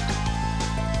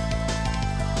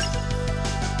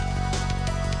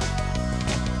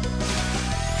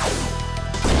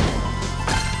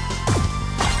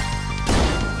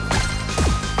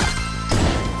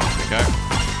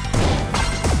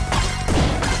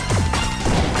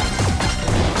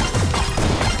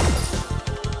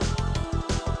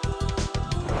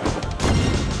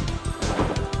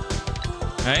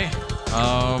 Okay,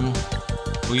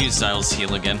 we'll use Zale's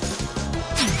heal again.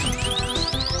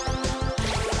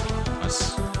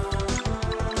 Nice.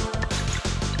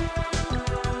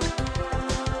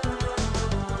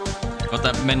 Got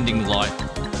that mending light.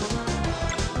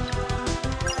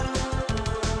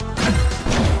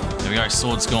 There we go,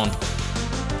 sword's gone.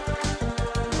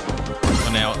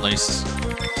 For now, at least.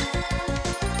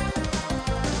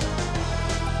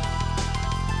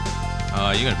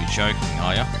 You're gonna be joking,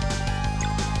 are ya?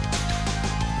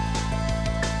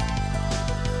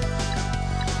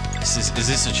 Is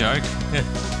this a joke?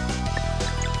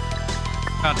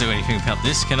 Can't do anything about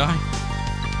this, can I?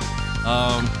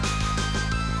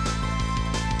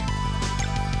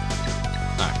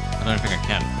 No, I don't think I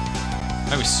can.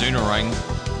 Maybe Soonerang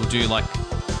will do like...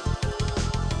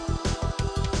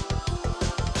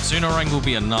 Soonerang will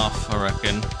be enough, I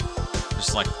reckon.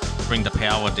 Just like bring the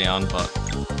power down, but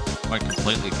won't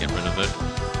completely get rid of it,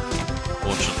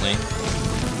 fortunately.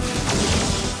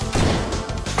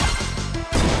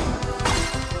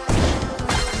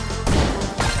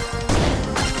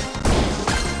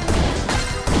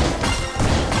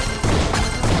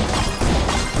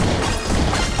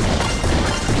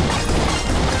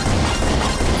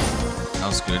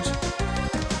 Good.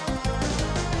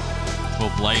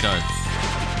 Torblado.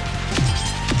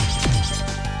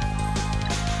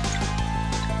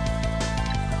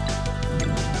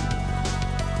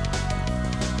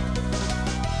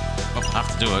 Oh, I have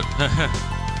to do it.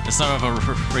 There's no other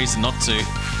reason not to.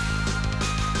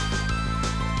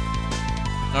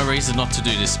 No reason not to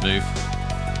do this move.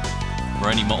 Or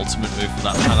any ultimate move for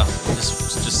that matter.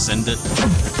 Just send it.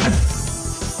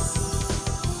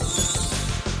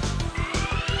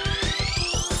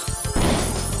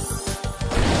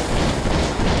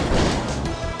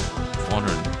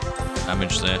 400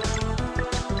 damage there.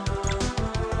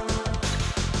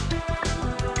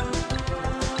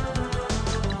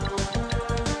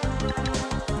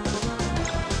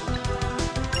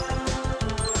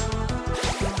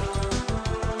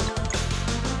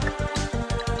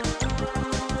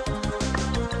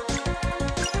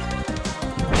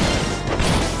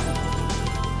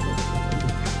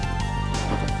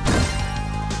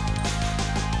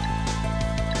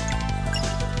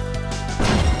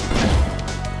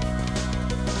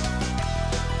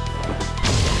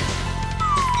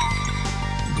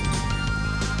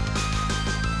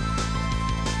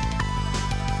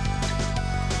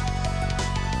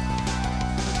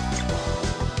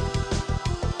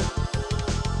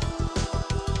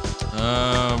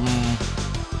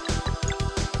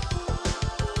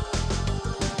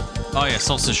 Oh yeah,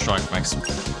 Solstice Strike makes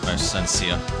most sense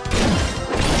here.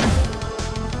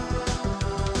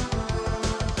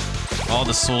 Oh,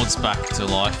 the sword's back to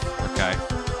life. Okay.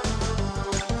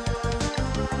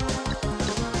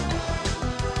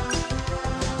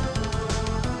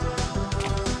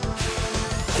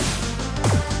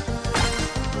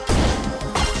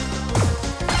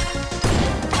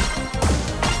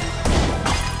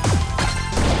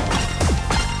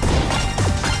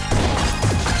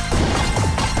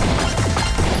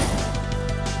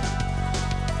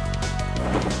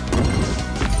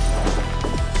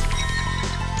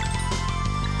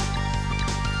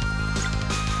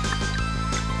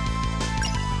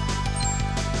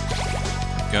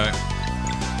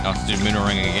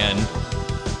 Moonerang again.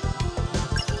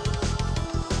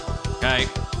 Okay.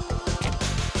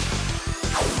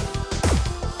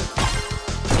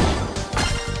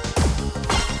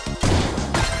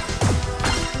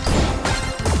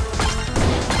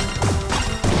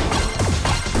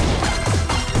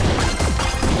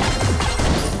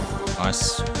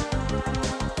 Nice.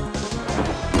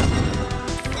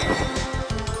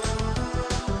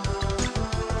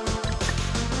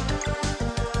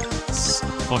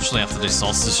 Unfortunately, I have to do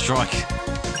Solstice Strike.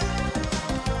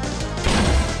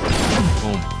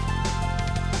 Boom.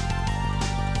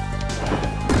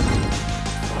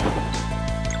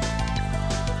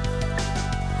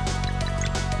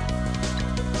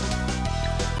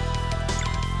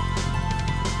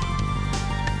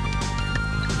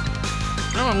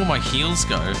 I don't know where my heals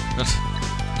go.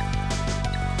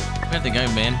 Where'd they go,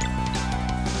 man?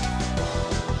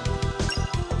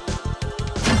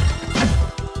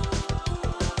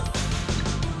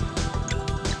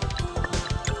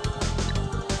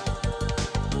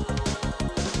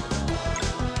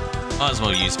 Might as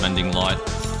well use Mending Light.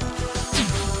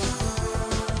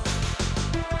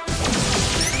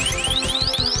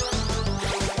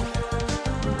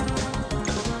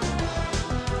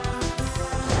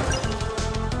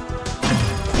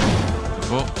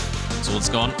 Oh, sword's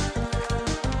gone.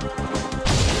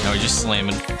 No, he's just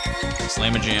slamming.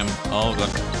 Slam a jam. Oh,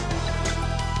 God.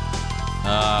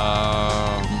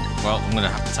 Well, I'm gonna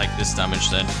have to take this damage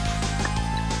then.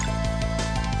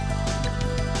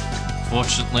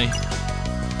 Fortunately.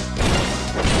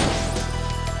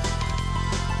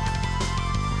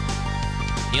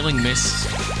 Healing miss.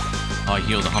 Oh, I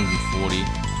healed 140.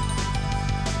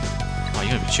 Oh,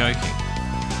 you're gonna be choking.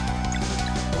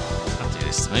 Don't do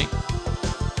this to me.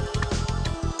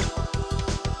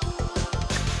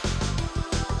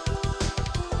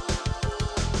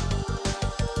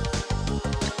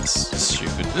 This is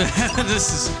stupid.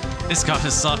 This kind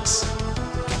of sucks.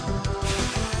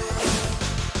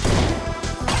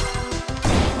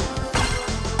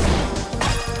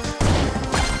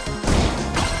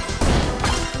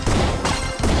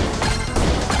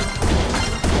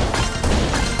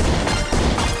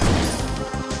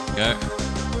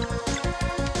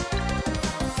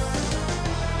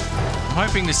 I'm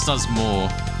hoping this does more.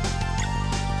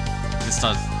 This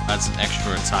adds an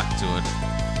extra attack to it.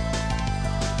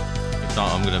 If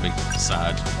not, I'm gonna be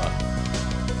sad, but...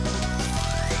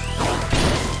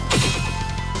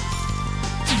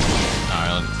 No, I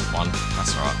only did one.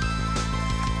 That's alright.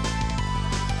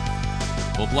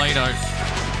 Or Blado.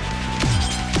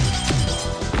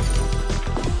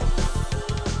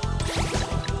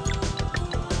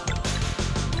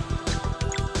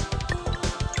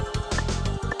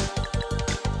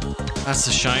 That's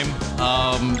a shame.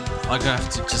 I'm gonna have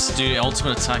to just do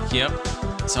ultimate attack. Yep.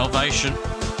 Salvation.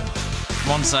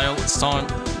 Come on, Zale. It's time.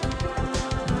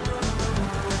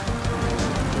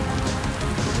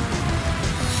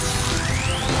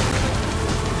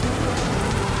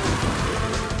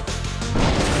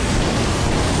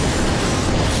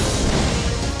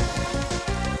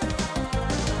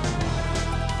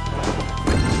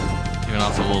 Even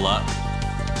after all that.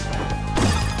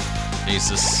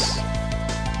 Jesus.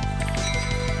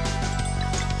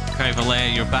 Okay,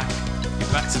 Valea, you're back.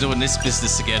 You're back to doing this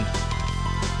business again.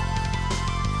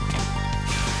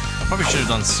 I probably should have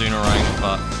done Soonerang,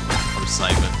 but I'll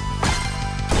save it.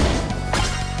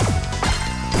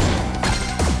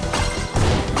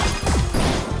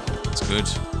 It's good.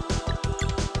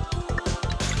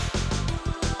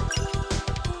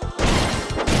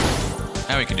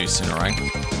 Now we can do Soonerang.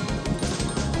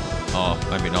 Oh,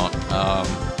 maybe not.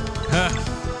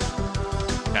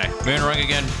 Okay, Moonerang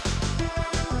again.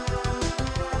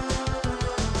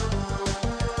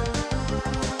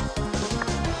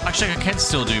 Actually, I can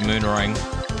still do Moonerang,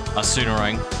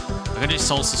 Soonerang. I can do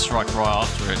Solstice Strike right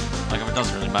after it. Like, it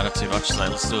doesn't really matter too much, so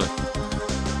let's do it.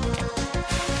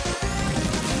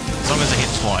 As long as I hit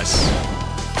twice.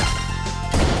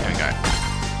 There we go.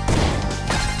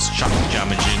 Just chuck the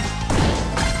damage in.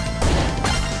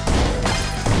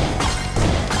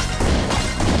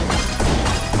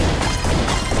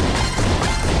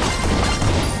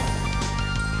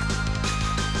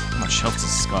 How much health does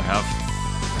this guy have?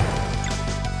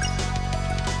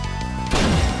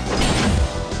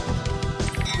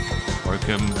 Broke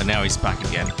him, and now he's back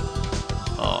again.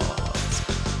 Oh, that's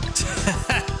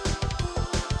good.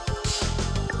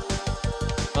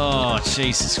 Oh,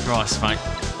 Jesus Christ, mate.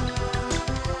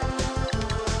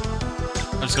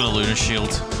 I just got a Lunar Shield.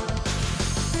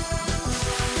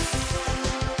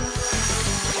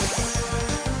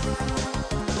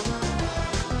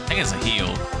 I think it's a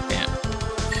heal. Yeah.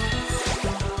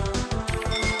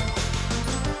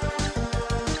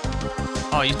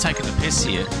 Oh, you're taking the piss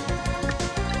here.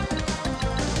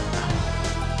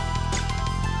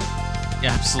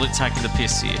 You're absolutely taking the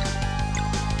piss here.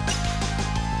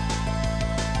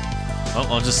 Oh,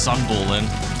 I'll just sunball then.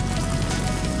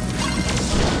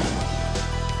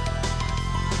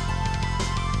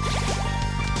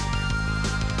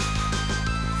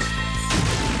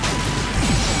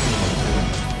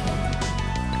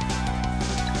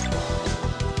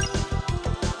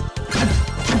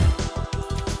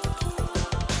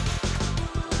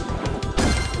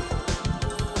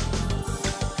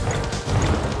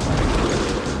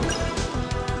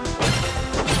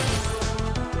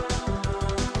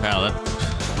 Wow, that...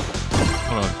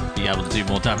 I want to be able to do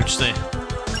more damage there.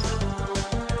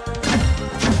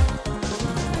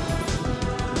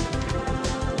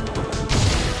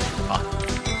 Fuck.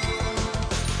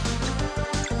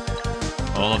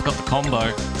 Oh, I've got the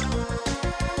combo.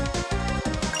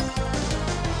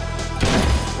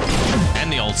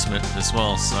 And the ultimate as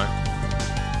well, so...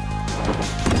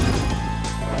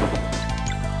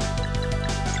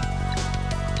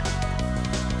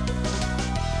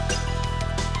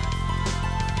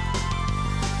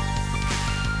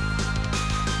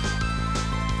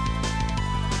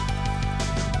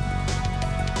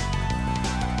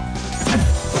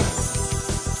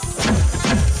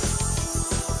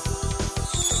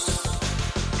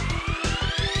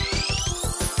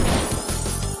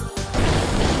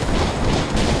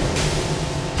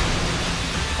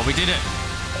 Oh, we did it!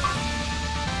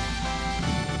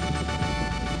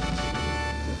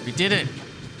 We did it!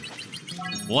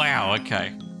 Wow,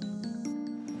 okay.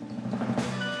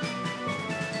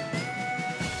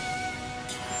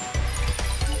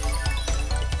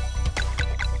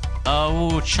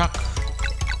 We'll chuck...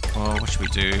 Oh, what should we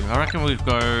do? I reckon we'll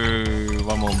go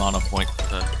one more mana point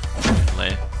to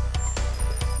there.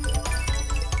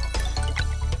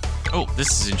 Oh,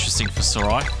 this is interesting for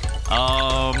Sarai.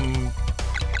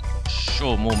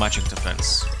 Sure, more magic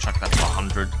defense. Chuck that to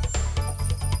 100.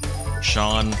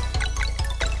 Sean.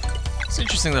 It's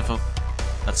interesting that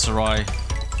that Sarai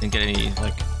didn't get any,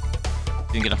 like,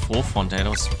 didn't get a 4th one there. That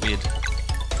was weird.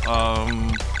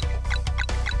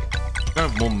 Go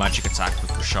more magic attack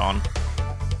with Rashawn.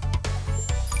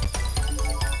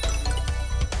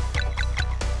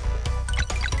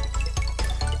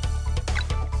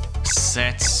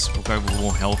 Sets. We'll go with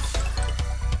more health.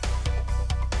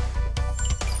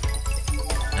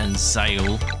 And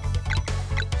Zale.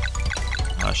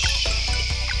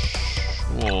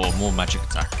 Whoa, more magic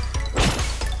attack.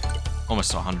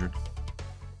 Almost 100.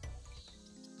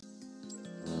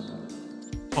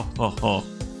 Oh, oh, oh.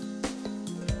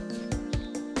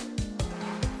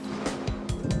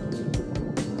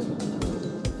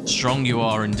 Strong you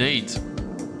are indeed.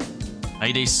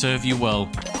 AD serve you well.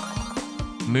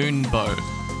 Moonbow.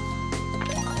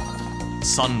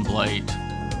 Sunblade.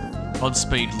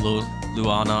 Godspeed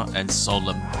Luana and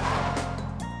Solum.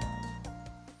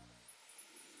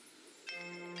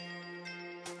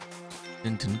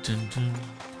 Dun, dun, dun, dun.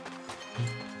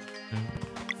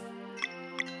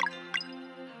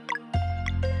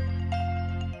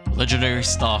 Legendary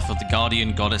Staff of the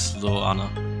Guardian Goddess Luana.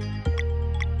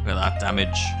 Look at that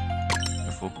damage.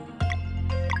 Beautiful.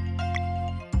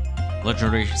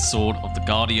 Legendary Sword of the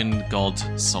Guardian God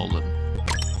Solum.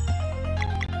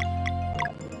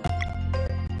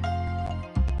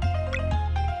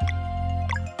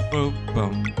 Boom,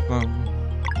 boom, boom.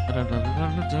 Da, da, da,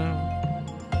 da, da.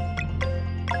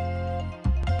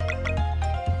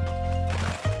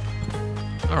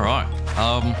 All right.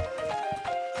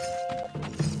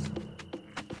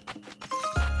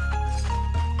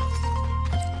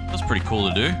 That's pretty cool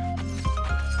to do.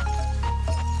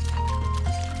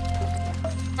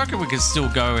 I reckon we can still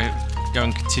go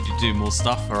and continue to do more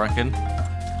stuff. I reckon.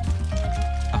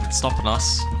 Nothing's stopping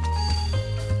us.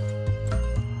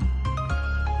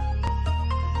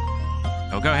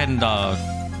 I'll go ahead and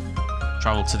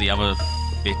travel to the other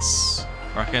bits.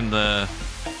 I reckon the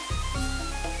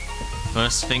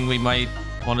first thing we might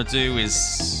want to do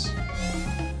is...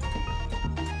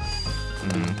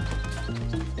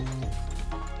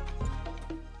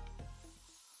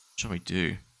 What shall we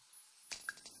do?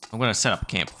 I'm going to set up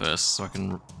camp first so I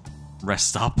can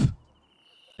rest up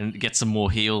and get some more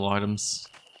heal items.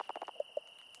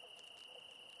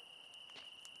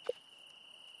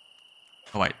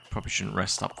 Oh wait, probably shouldn't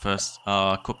rest up first.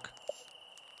 Cook.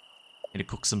 Need to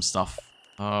cook some stuff.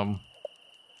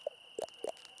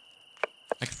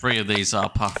 Make 3 of these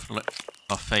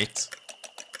parfait.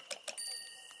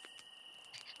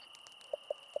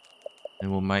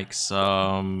 And we'll make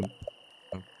some...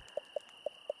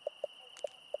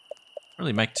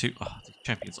 Really make 2... Oh, the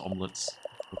champion's omelets.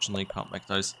 Unfortunately, can't make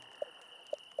those.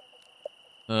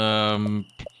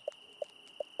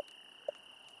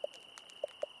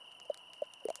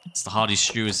 It's the hearty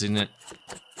stew, isn't it?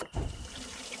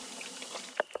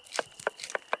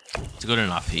 It's a good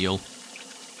enough heal.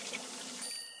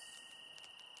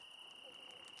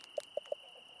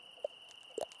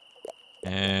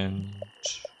 And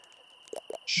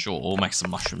sure, we'll make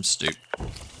some mushroom stew.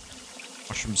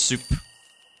 Mushroom soup.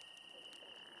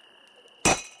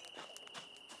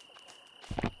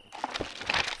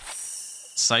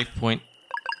 Save point.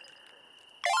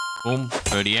 Boom,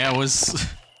 30 hours.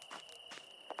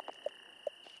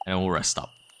 And we'll rest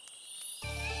up.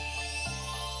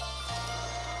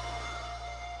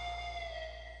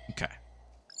 Okay.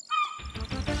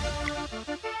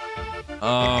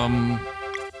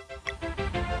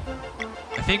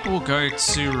 I think we'll go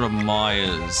to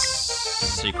Romaya's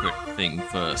secret thing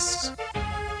first.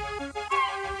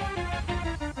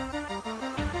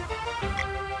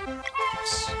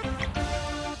 Oops.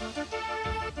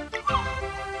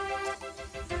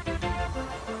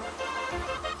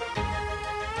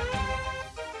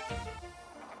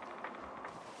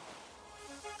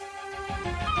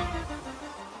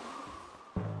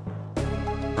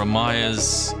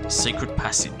 Romaya's secret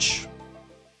passage.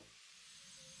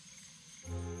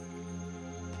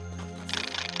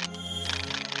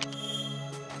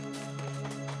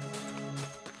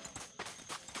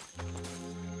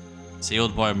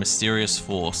 Sealed by a mysterious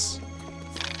force.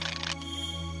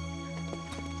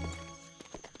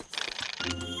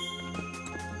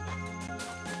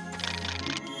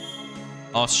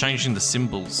 Oh, it's changing the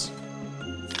symbols.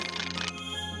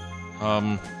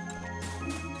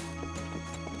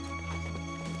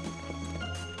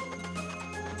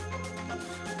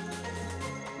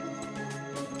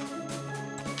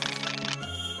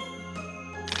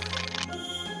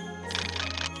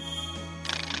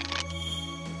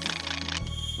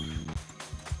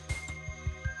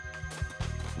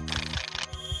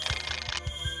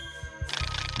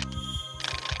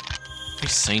 Have you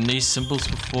seen these symbols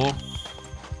before?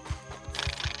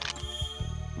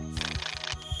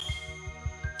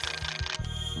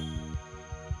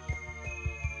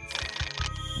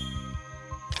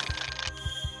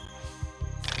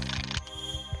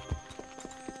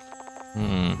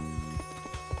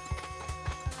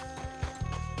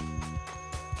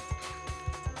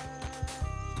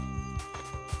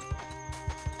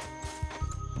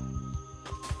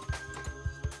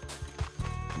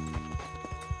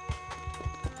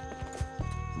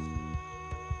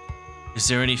 Is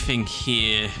there anything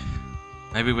here?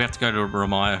 Maybe we have to go to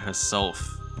Romaya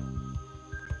herself.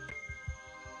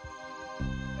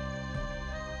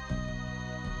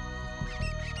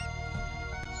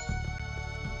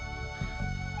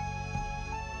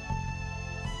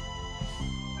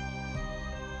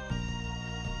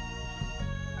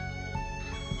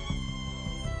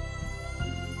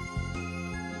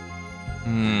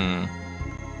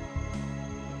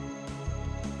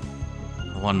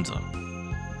 I wonder.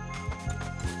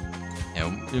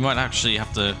 Yeah, we might actually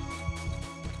have to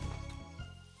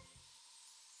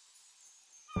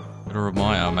go to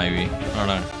Romaya, maybe. I don't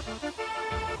know.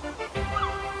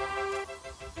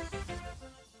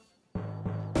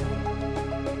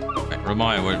 Okay,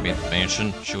 Romaya won't be at the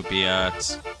mansion. She'll be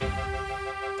at...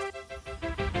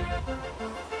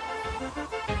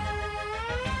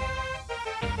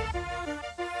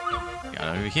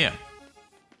 over here.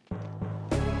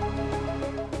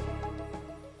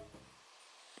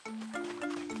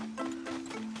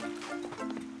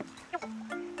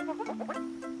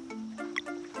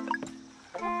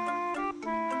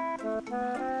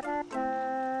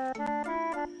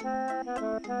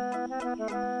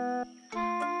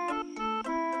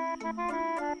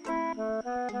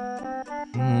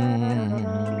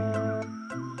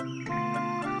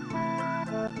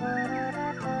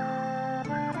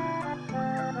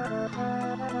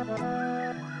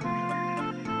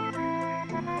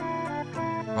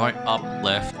 Right up,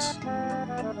 left. I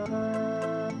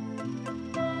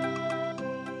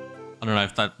don't know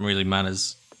if that really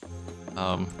matters.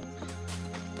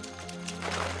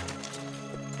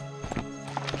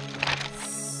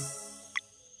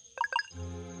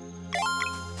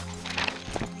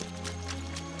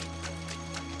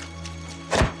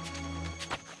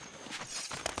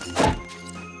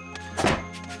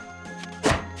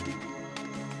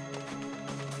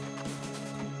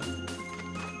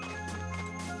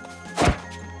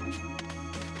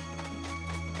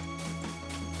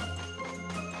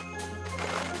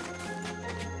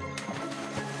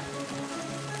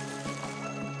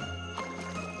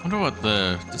 I wonder what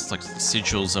the just like the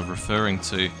sigils are referring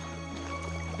to. If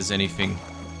there's anything.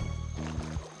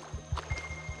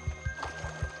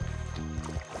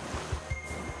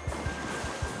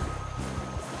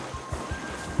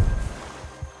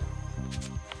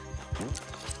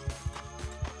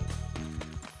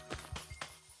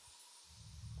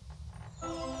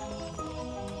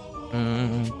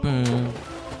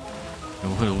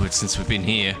 it since we've been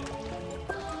here.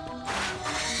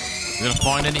 We gonna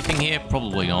find anything here?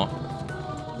 Probably not.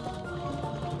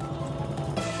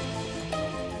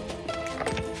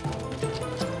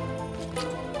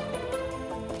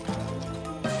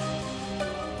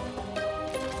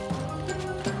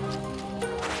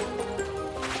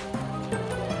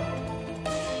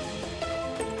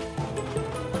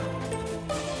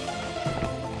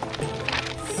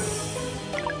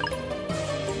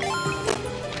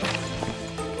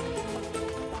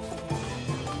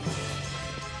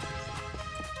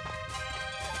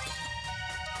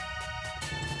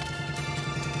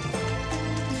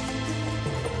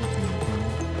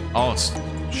 Oh, it's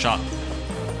shut.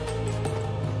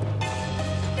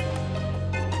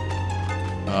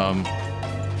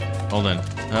 Hold on.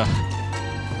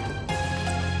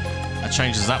 That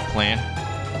changes that plan.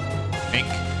 I think.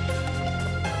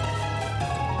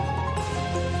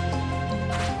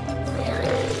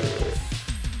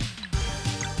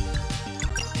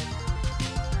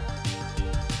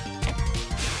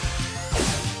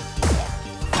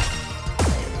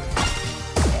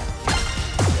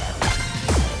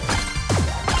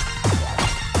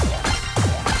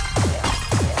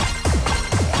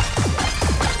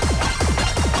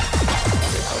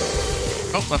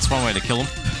 Oh, that's one way to kill him.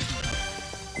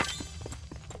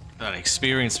 That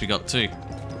experience we got too.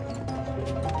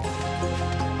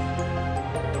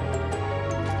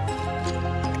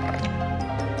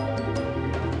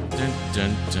 Dun,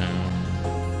 dun, dun.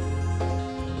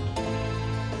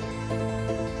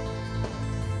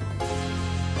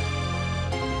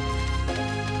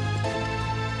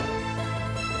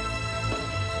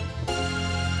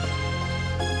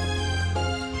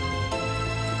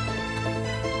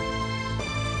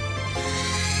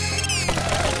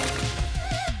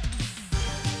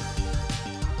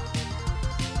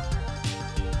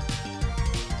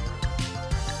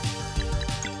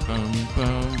 Boom,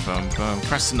 boom, boom, boom.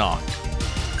 Press knock.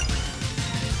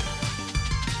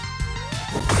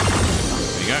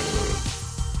 There you go.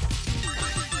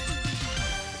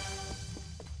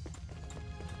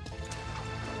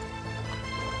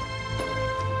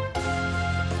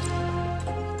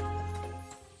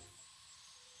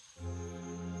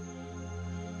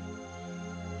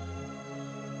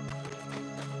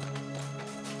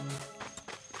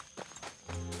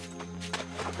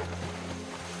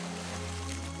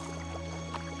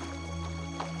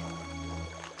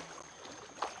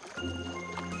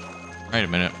 Wait a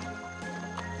minute.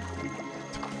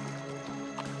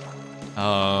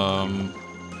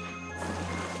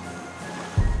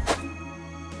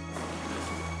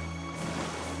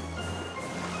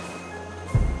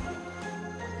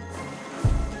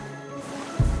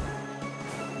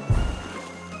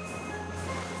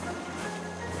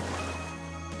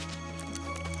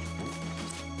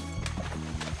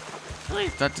 Really?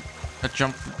 That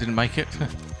jump didn't make it?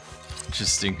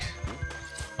 Interesting.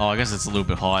 Oh, I guess it's a little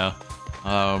bit higher.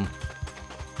 Oh,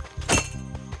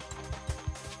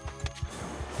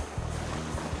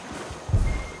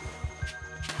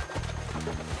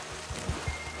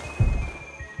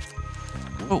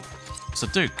 it's a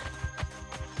Duke.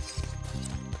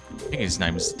 I think his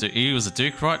name is Duke. He was a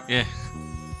Duke, right? Yeah.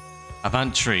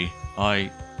 Adventry.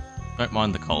 I don't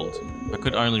mind the cold. I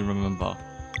could only remember.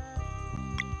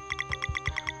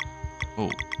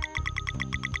 Oh.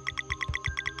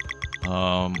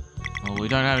 Well, we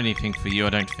don't have anything for you, I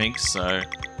don't think, so...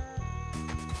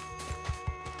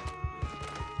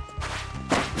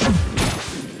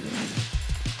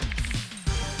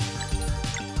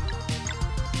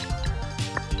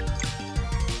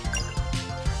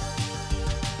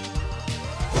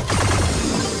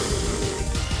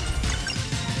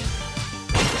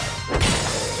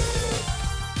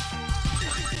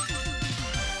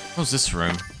 What's this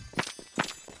room?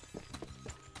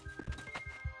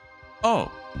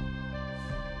 Oh!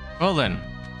 Well then,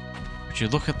 would you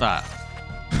look at that?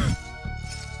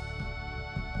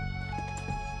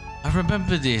 I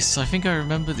remember this. I think I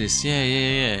remember this.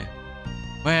 Yeah.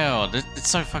 Wow, it's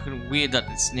so fucking weird that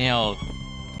it's now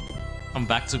come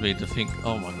back to me to think,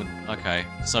 oh my god. Okay,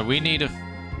 so we need a...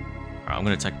 Alright, I'm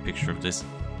gonna take a picture of this.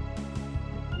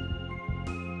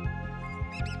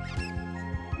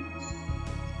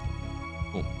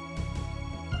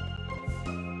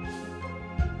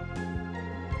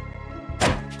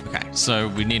 So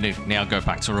we need to now go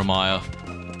back to Romaya.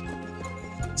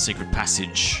 Secret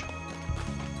passage.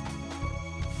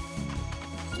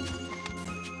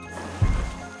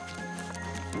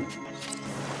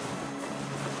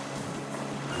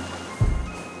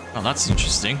 Oh, that's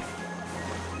interesting.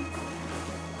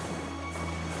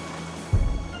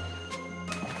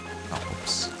 Oh,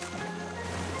 oops.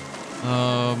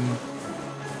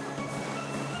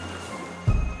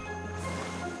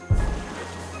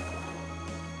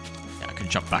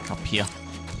 jump back up here.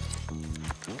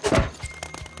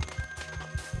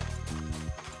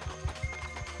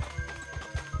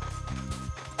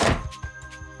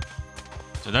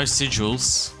 So those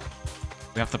sigils,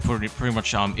 we have to pretty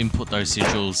much input those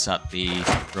sigils at the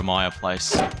Romaya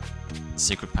place,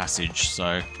 secret passage.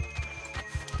 So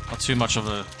not too much of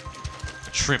a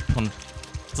trip on.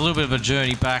 It's a little bit of a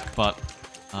journey back, but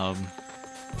it'll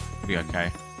be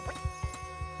okay.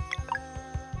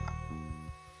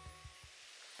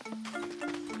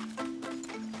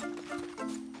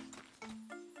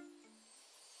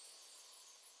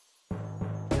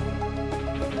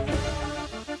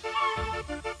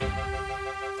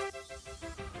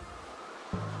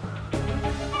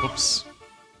 Oops.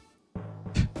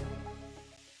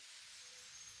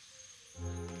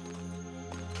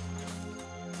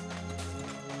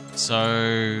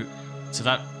 So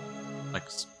that like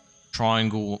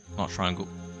triangle, not triangle,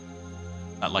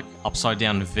 that like upside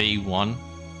down V1,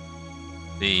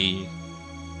 the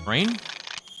green.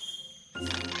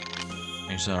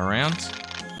 Change that around.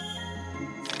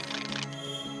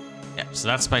 Yeah, so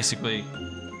that's basically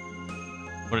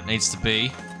what it needs to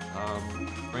be.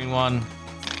 Green one.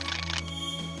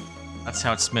 That's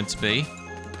how it's meant to be.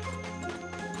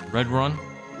 Red one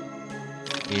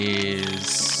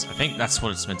is, I think that's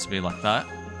what it's meant to be, like that.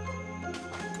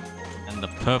 And the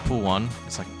purple one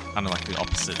is like kind of like the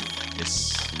opposite.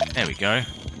 This. There we go.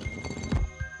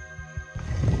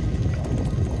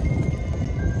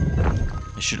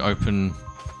 It should open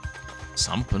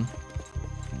something.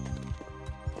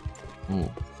 Ooh.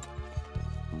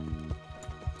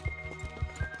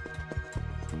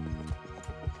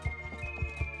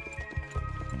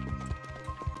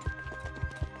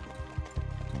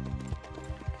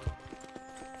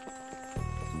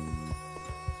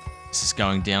 This is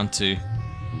going down to...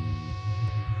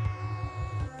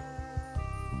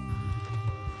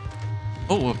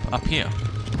 Oh, up here.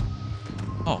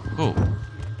 Oh, cool.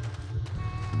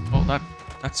 Well,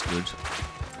 that's good.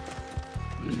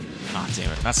 Ah,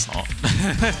 damn it, that's not.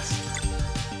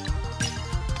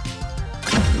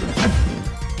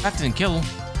 That didn't kill him.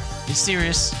 You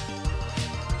serious?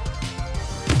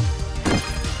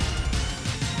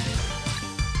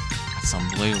 That's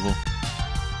unbelievable.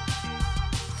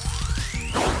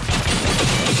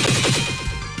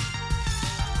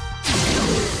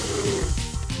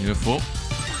 Beautiful.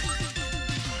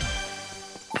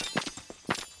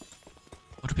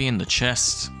 What would be in the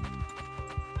chest?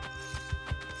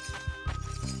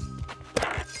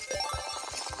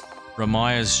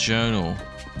 Romaya's journal.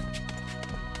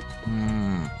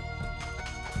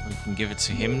 We can give it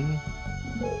to him.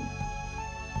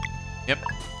 Yep.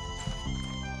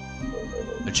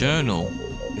 A journal.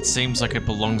 It seems like it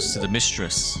belongs to the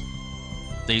mistress.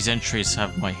 These entries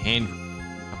have my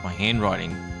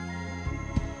handwriting.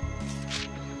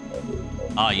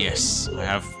 Ah, yes,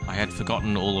 I had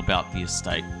forgotten all about the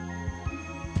estate.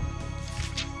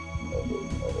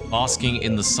 Basking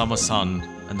in the summer sun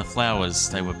and the flowers,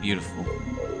 they were beautiful.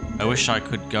 I wish I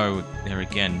could go there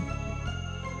again.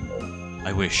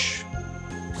 I wish.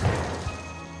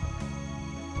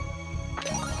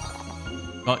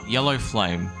 Got yellow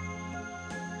flame.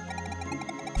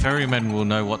 Ferrymen will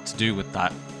know what to do with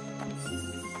that.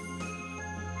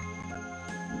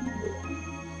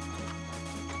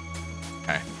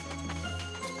 Okay.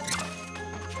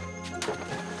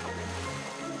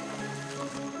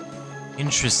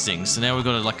 Interesting. So now we've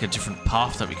got like a different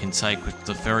path that we can take with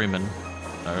the ferryman.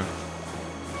 So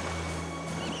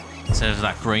instead of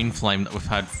that green flame that we've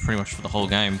had pretty much for the whole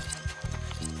game.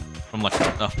 From like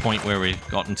a point where we've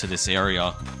gotten to this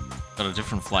area, got a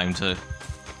different flame to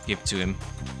give to him,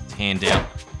 to hand out,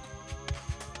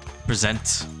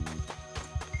 present.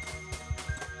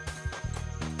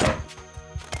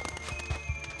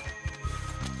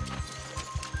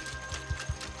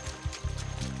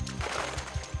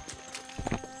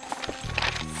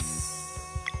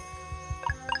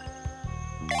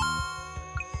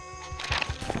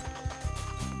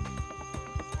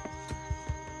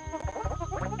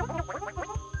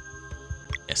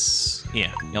 Yes,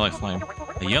 here, yellow flame.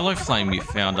 The yellow flame you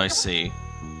found, I see.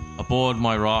 Aboard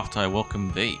my raft, I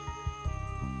welcome thee.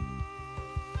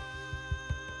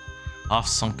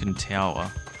 Half-sunken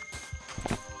tower.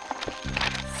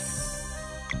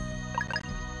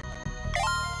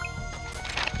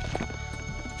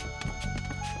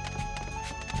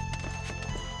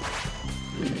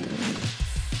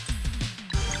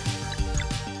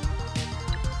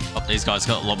 Oh, these guys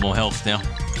got a lot more health now.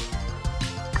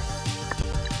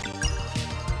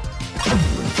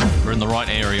 We're in the right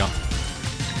area.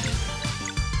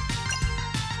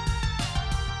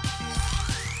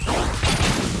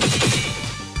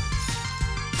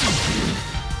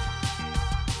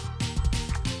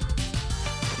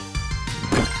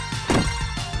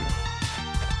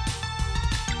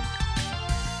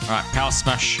 Alright, power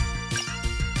smash.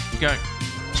 Go.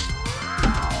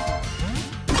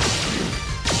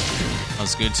 That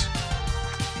was good.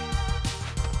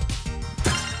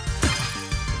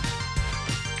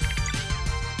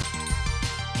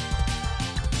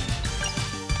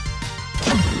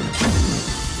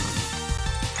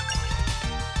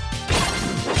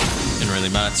 Didn't really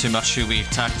matter too much who we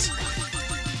attacked.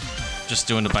 Just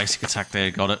doing the basic attack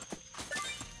there, got it.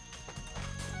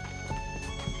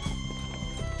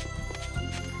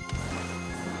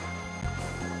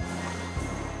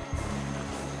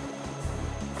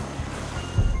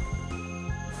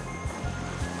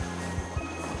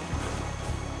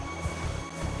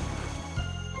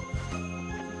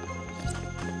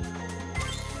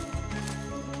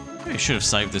 I should have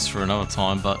saved this for another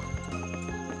time, but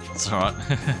it's alright.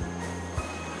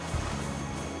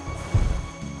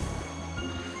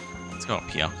 Let's go up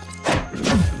here.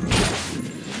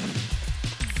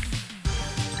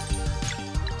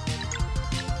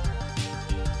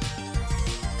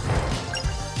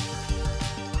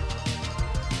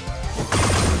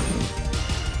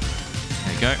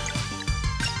 There you go.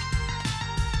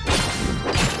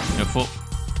 Go for.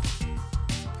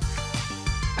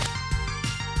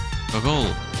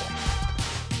 Goggle.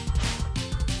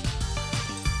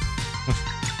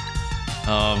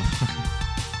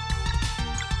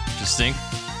 Interesting.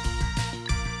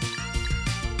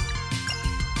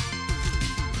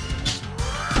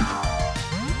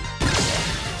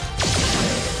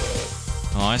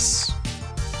 Nice.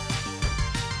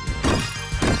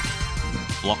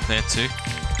 Block there too.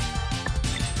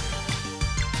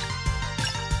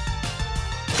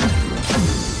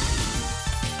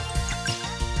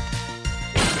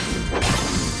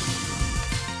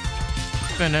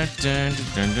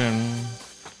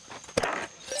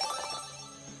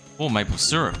 Oh, maple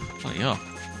syrup. Bloody hell.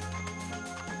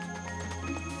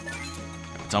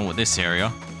 Done with this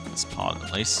area. This part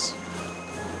at least.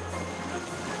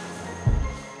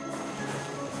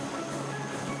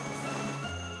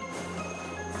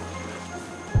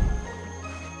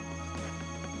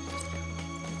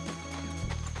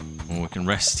 And we can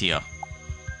rest here.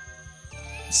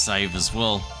 Save as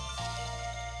well.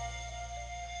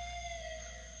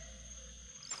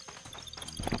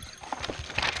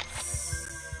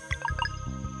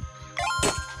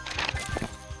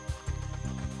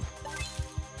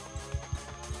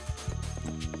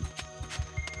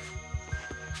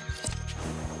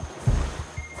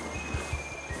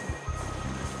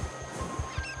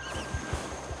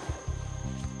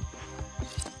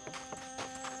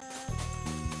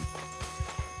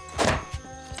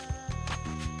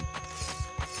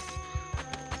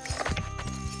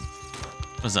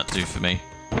 What does that do for me?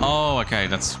 Oh, okay,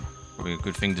 that's probably a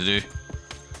good thing to do.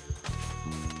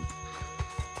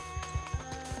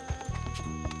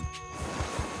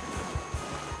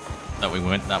 That we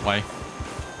went that way.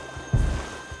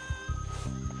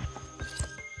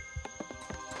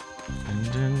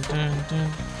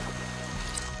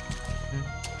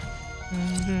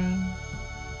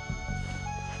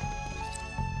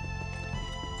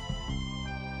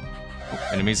 Oh,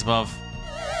 enemies above.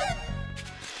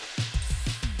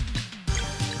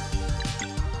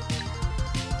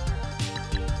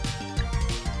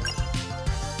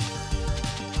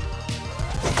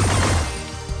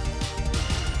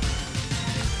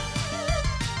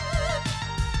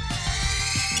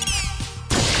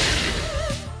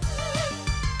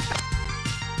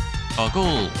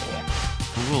 Goggle!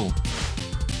 Goggle.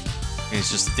 It's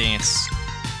just a dance.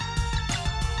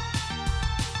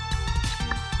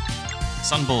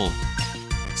 Sunball.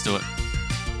 Let's do it.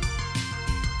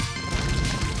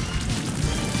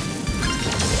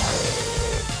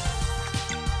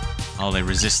 Oh, they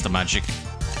resist the magic.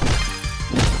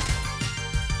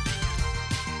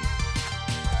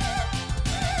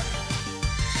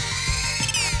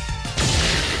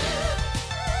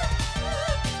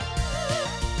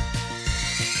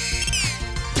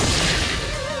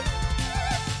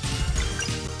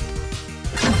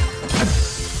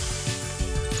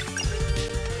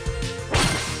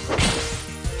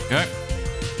 Go.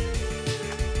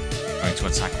 Going to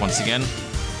attack once again.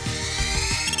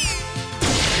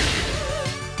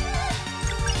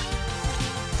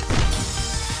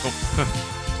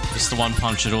 Oh, just the one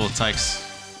punch at all it takes.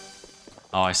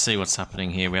 Oh, I see what's happening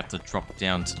here. We have to drop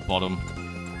down to the bottom.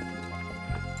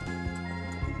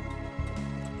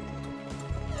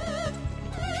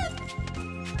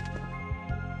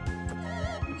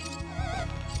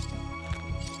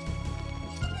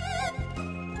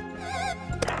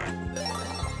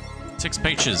 Six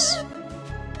peaches.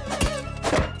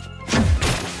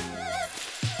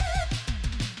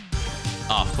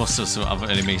 Ah, of course there's some other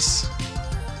enemies.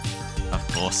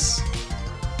 course.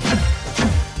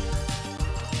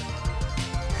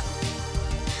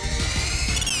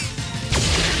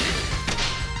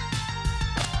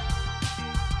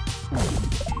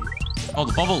 Oh,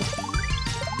 the bubble.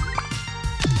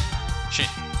 Shit.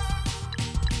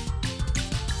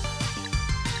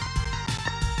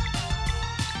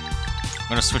 I'm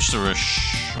gonna switch to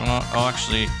Rush. Oh,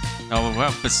 actually, no, we'll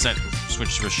have to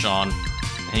switch to Rashawn,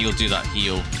 and he'll do that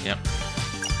heal. Yep.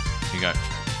 Here you go.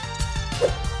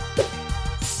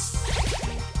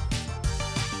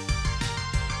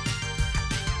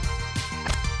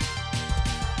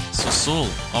 So Saul.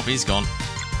 Oh, he's gone.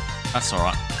 That's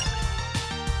alright.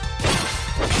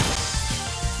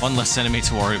 One less enemy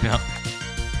to worry about.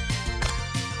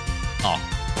 Oh,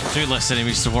 two less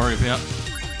enemies to worry about.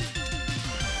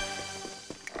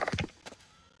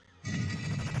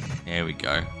 There we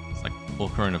go. It's like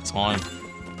Ocarina of Time.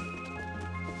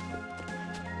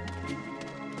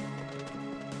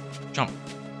 Jump.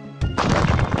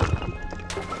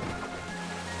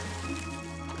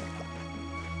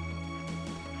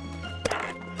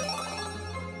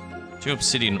 Two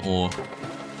obsidian ore.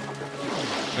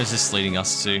 Where's this leading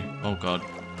us to? Oh god.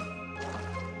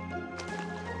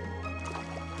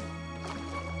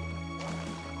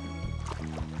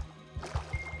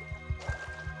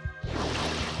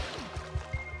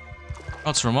 Oh,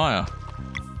 it's Romaya.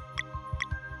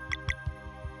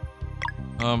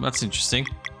 That's interesting.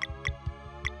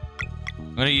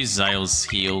 I'm gonna use Zale's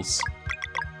heals.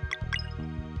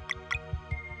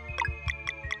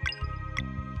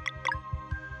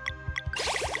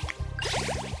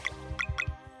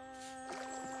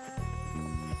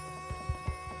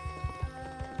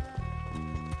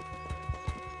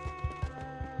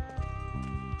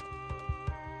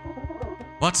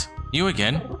 What? You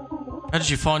again? How did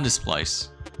you find this place?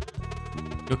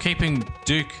 You're keeping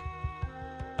Duke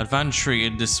Adventry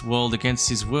in this world against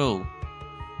his will.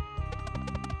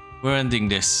 We're ending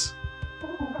this.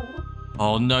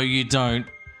 Oh, no you don't.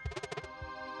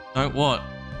 Don't what?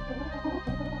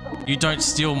 You don't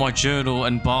steal my journal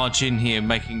and barge in here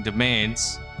making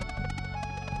demands.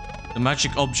 The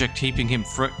magic object keeping him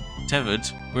tethered,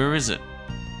 where is it?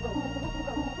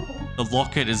 The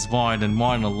locket is mine and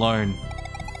mine alone.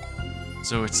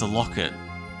 So it's a locket.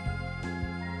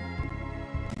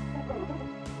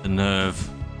 The nerve.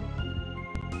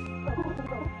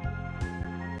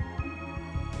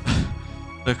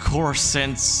 The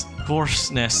coarseness.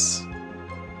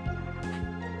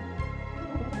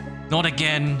 Not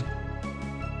again.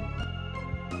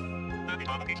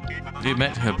 Have you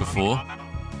met her before?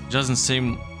 She doesn't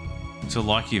seem to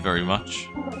like you very much.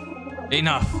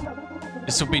 Enough!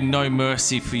 This will be no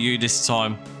mercy for you this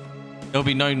time. There'll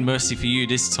be no mercy for you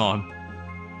this time.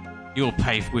 You'll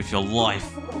pay with your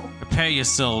life. Prepare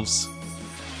yourselves.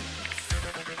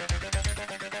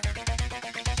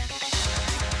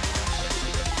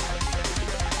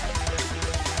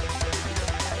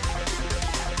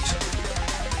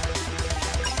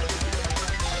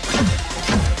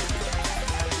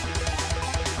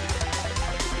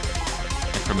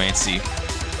 Necromancy.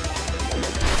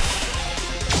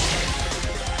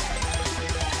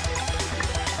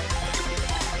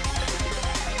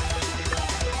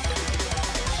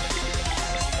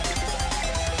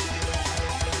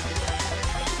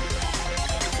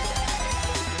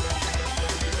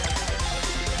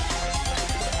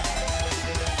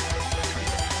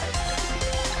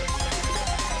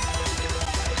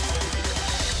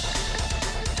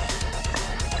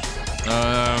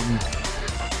 I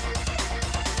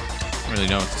don't really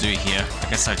know what to do here. I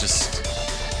guess I just...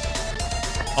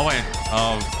 Oh wait,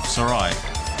 Sarai.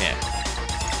 Yeah.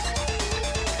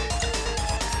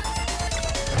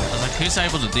 I was like, who's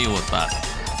able to deal with that?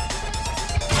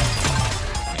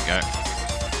 There you go.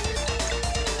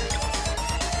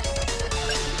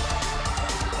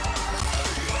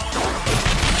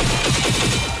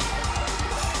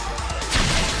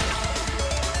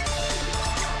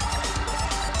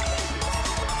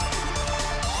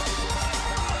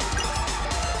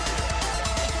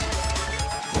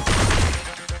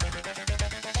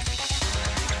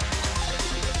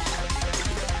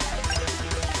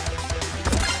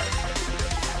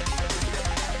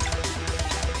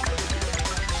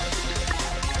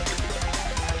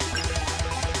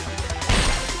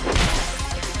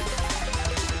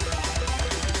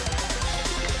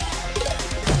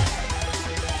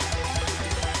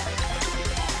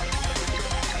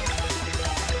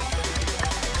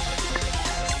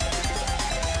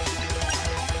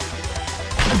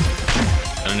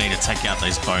 I need to take out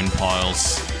those bone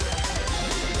piles.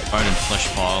 Bone and flesh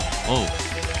pile. Oh.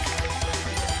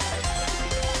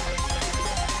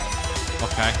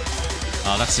 Okay.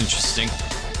 Oh, that's interesting.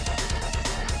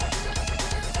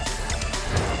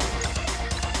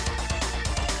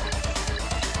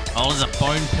 Oh, there's a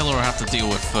bone pillar I have to deal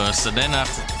with first, and then I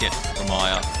have to get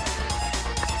Romaya.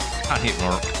 Can't hit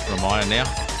Romaya now.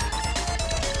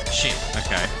 Shit,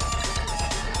 okay.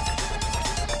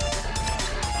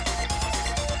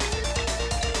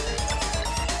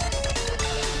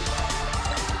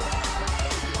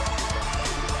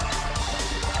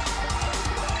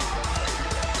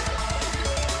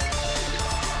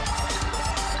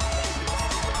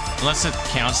 Unless it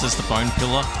counts as the bone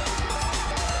pillar.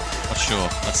 Not sure.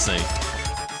 Let's see.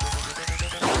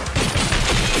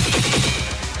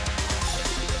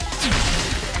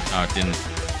 Oh, it didn't.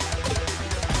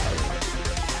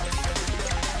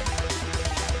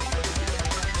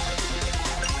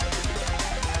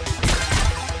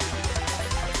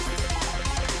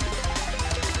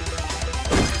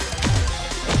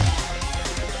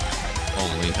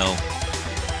 Holy hell.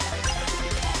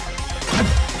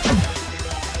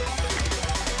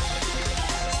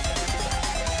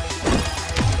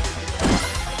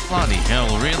 Bloody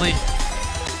hell, really?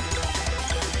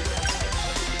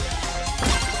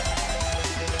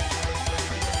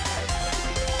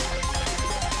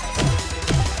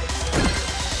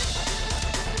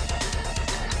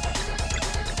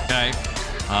 Okay.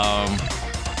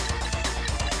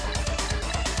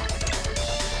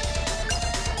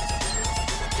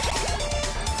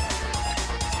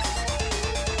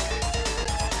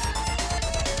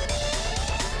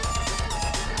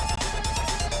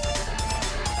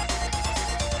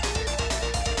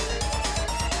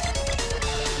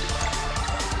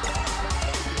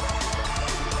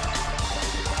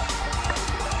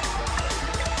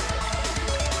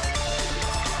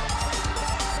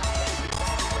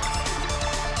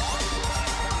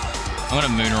 I'm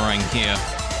gonna moonerang here.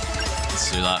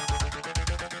 Let's do that.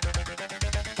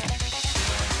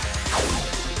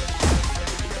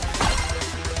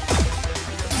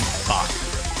 Fuck.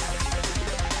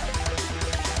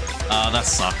 That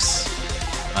sucks.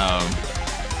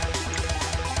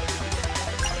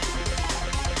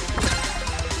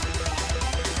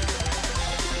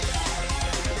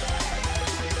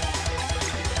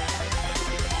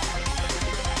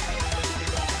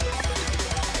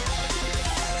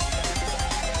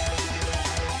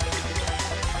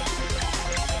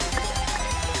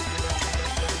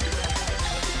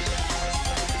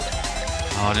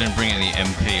 Oh, I didn't bring any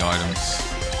MP items.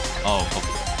 Oh,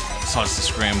 besides the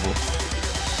scramble.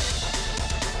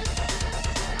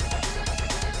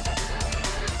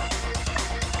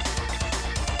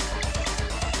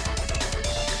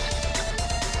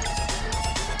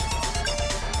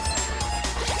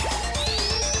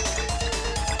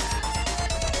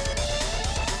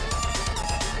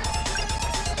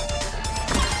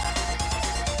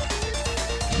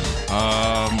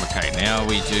 Okay, now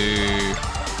we do...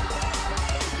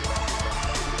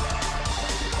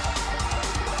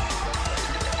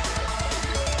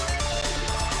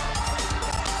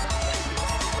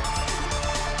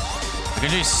 We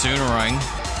can do Soonerang.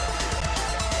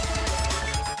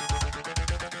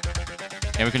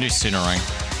 Yeah, we can do Soonerang.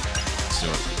 Let's do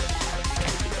it.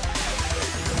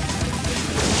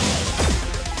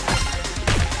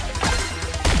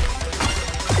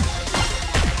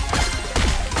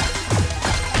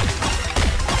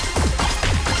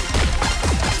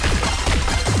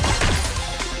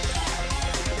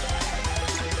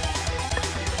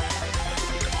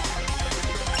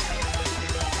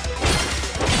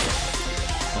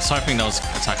 I was hoping that was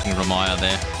attacking Romaya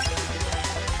there.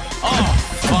 Oh,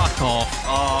 fuck off.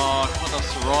 Oh, God,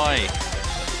 that's right.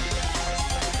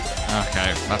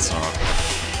 Okay, that's alright.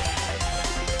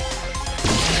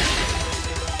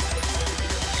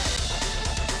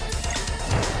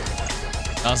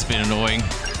 That's been annoying.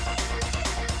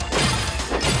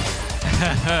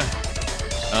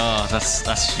 Oh, that's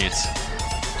shit.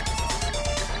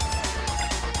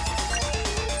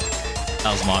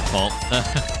 That was my fault.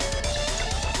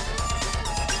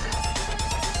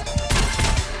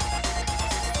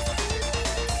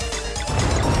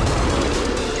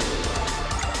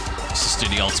 Do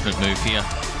the ultimate move here.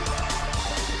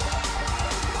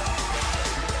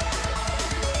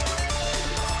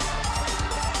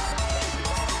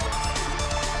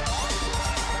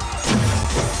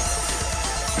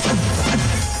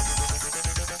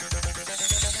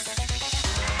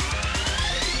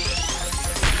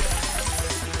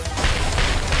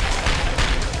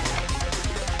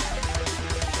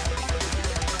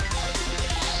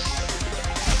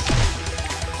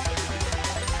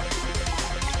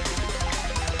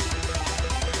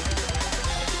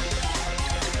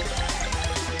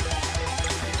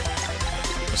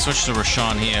 Switch to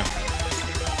Roshan here.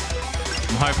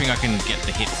 I'm hoping I can get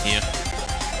the hit here.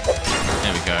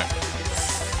 There we go.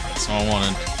 That's what I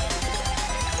wanted.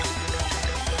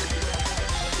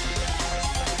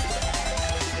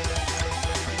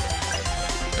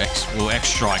 Well, X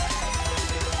strike.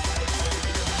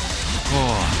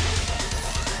 Oh.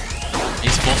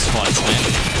 These boss fights, man.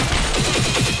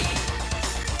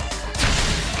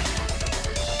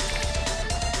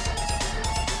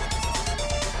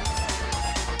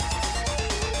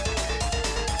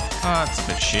 Ah, it's a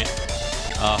bit shit.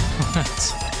 Oh,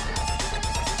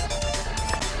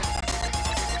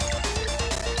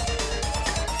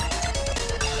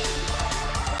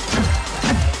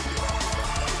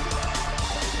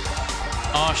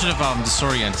 I should have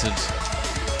disoriented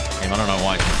him. I don't know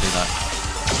why I couldn't do that.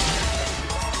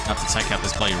 I have to take out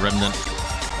this bloody remnant.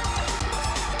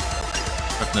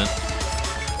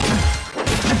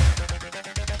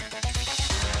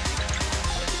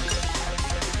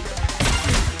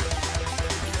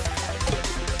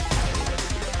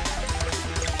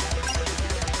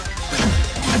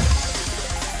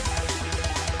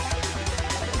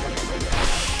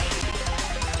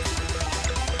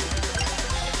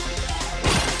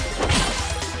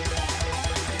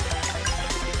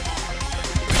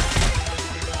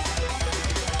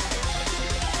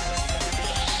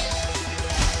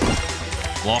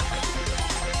 Block.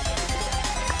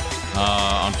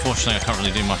 Unfortunately, I can't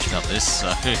really do much about this.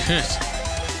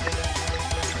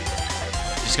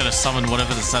 Just gotta summon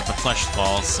whatever's at the flesh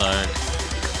file, so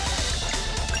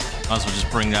might as well just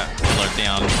bring that pillow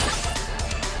down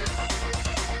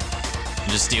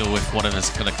and just deal with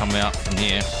whatever's gonna come out from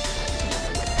here.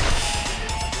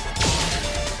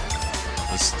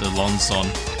 That's the Lonson.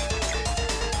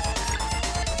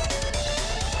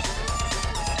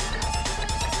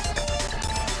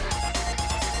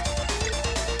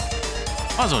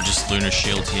 Might as well just Lunar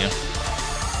Shield here.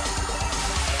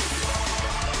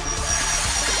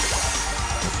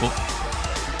 Careful.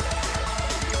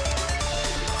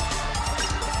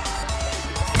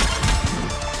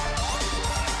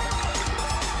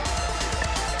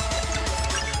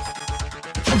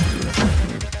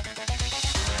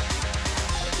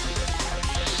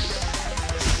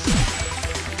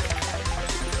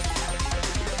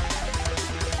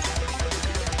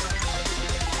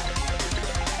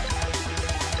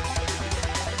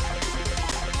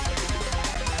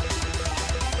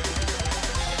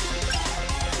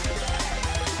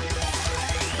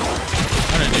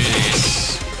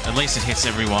 At least it hits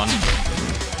everyone.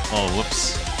 Oh,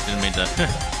 whoops. Didn't mean to.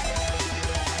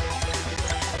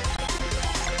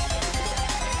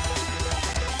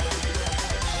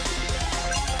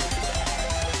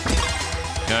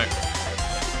 Go.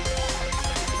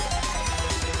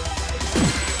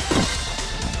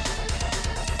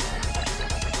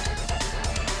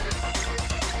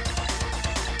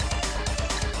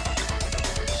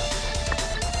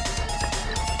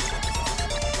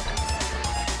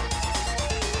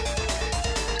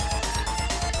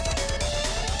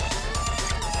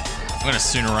 I'm gonna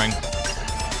Soonerang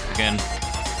again.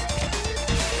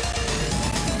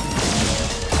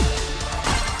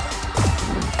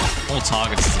 All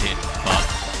targets to hit, but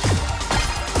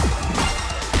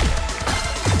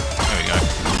there we go.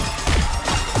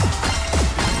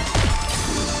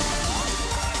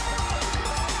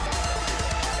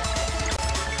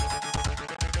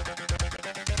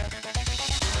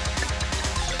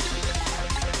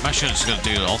 I'm actually just gonna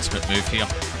do the ultimate move here.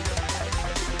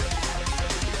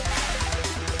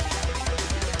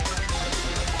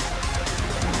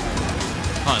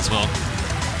 Might as well.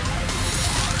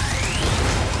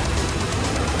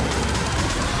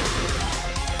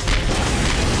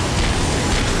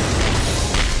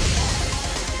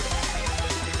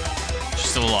 She's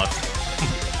still alive.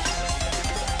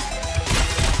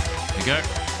 There we go.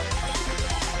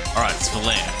 Alright, it's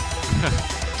Valere.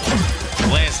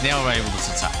 Valere's now able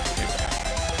to attack. There we go.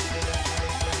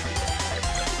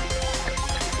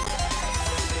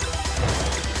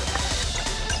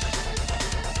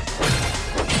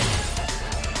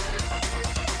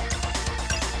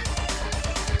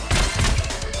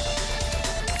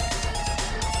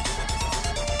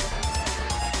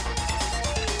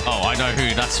 Oh, I know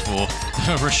who that's for.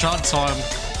 Rashad time.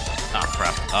 Ah,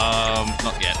 crap.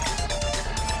 Not yet.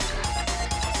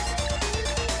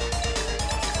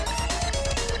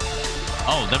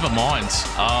 Oh, never mind.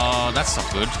 That's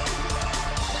not good.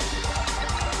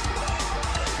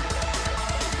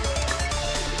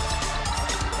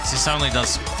 This only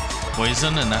does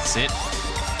poison and that's it.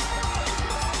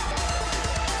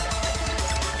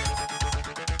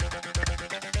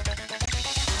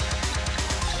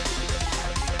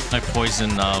 No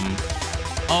poison,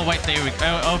 oh wait, there we go.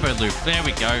 Elbow loop, there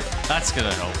we go. That's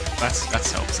gonna help. That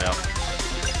helps out.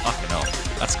 Fucking hell.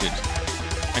 That's good.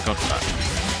 Thank God for that.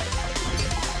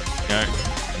 Go. There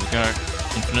we go.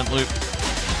 Infinite loop.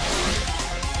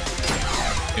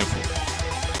 Beautiful.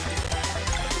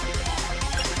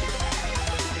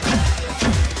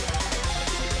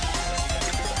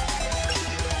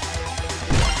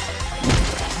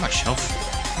 health?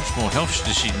 How much more health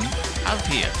does she have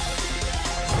here?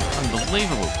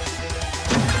 Unbelievable.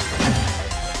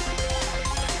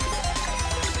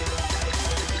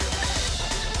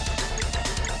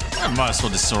 I might as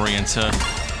well disorient her.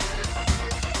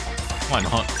 Why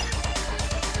not?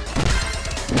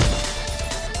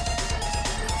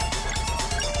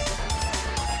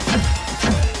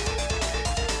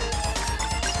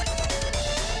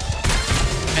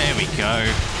 There we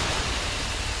go.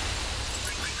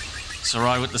 It's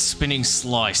alright with the spinning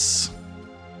slice.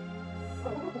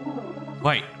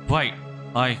 Wait.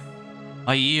 I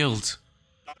yield.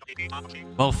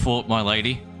 Well fought, my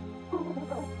lady.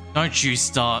 Don't you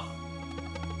start.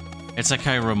 It's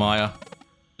okay, Romaya.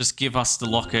 Just give us the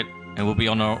locket and we'll be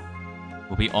on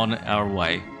our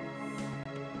way.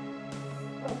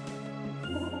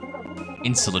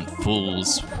 Insolent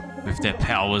fools. With their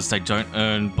powers they don't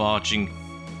earn, barging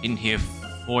in here,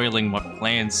 foiling my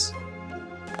plans.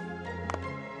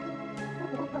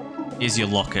 Here's your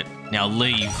locket. Now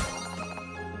leave.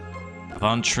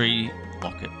 Adventry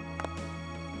locket.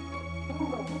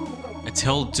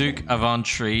 Tell Duke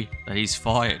Adventry that he's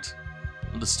fired.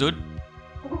 Understood?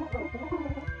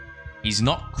 He's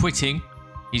not quitting.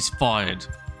 He's fired.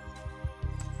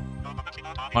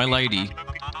 My lady,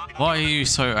 why are you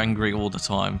so angry all the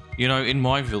time? You know, in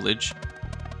my village,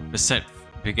 beset,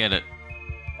 forget it.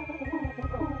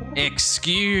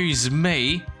 Excuse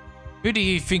me? Who do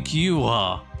you think you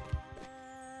are?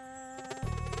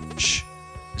 Shh.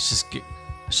 Let's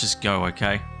just go,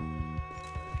 okay?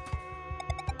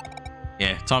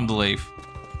 Yeah, time to leave.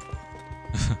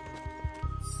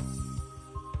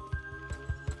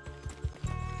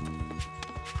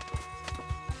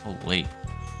 Holy.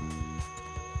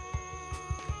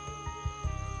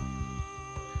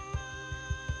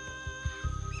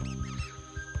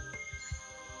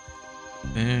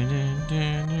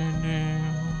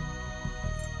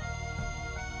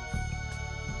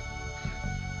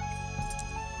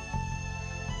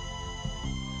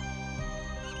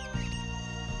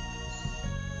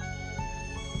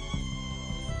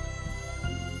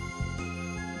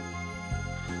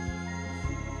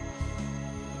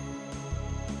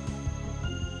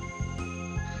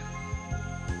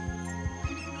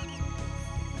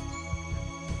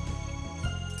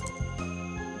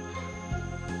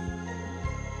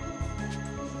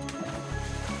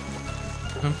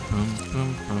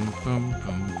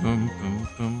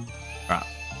 Right.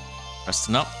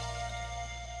 Resting up.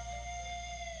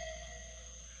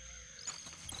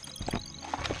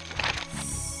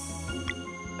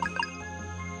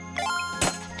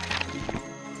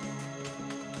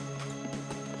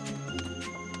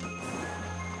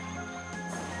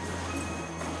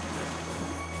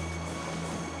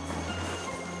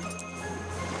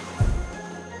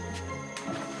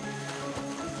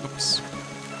 Oops.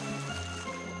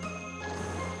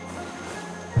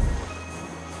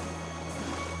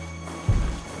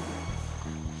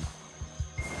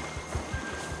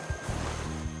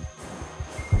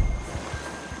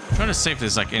 Trying to see if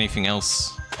there's like anything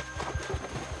else.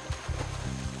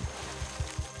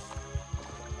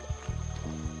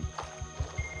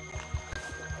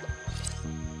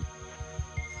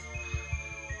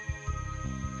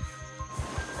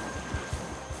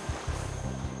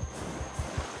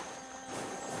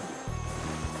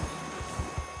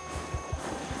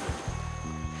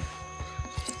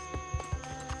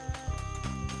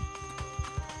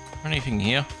 Anything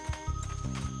here?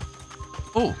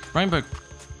 Oh, rainbow.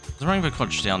 There's a rainbow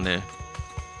cottage down there.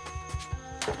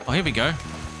 Oh, here we go.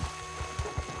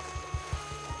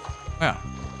 Wow.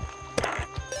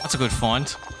 That's a good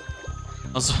find.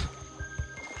 I kind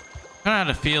of had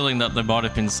a feeling that there might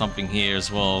have been something here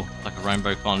as well, like a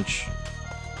rainbow conch.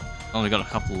 Only got a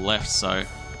couple left, so here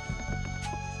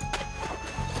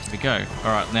we go.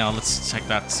 All right, now let's take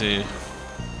that to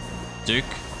Duke.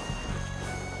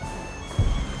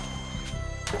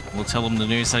 We'll tell him the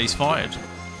news that he's fired.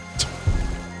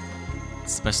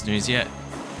 It's the best news yet.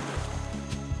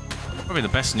 Probably the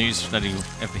best news that he'll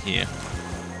ever hear.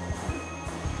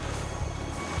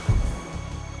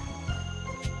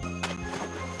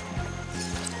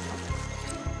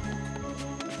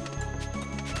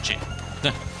 Shit.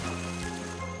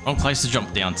 Wrong place to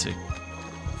jump down to.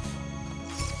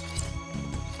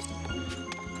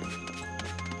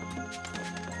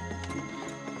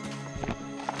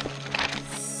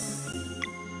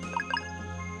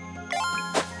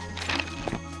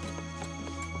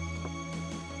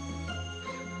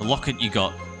 The locket you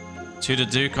got. To the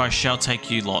Duke I shall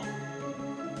take you lot.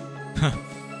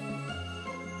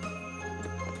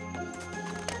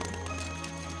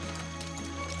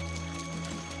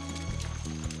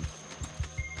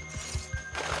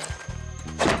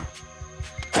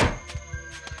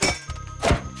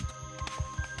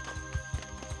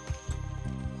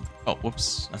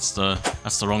 whoops. That's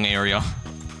the wrong area.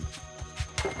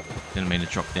 Didn't mean to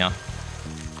drop down.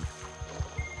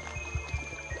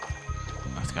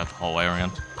 I have to go the whole way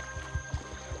around.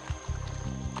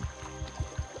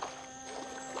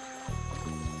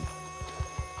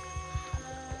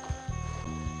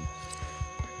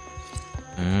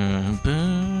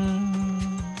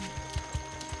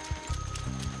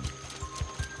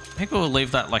 I think we'll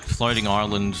leave that like floating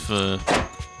island for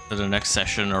the next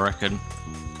session, I reckon.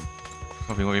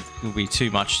 Probably will be too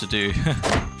much to do.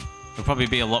 There'll probably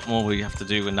be a lot more we have to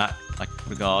do in that like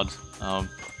regard.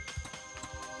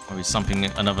 Probably something,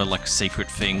 another like secret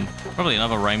thing. Probably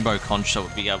another rainbow conch that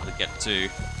we'll be able to get to,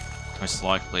 most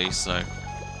likely, so.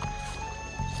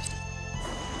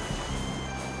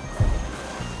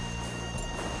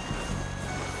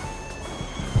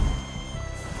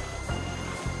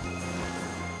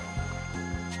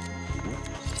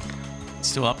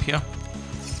 Still up here?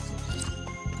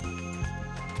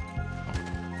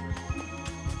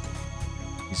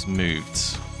 He's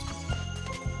moved.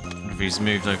 I wonder if he's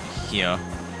moved over here.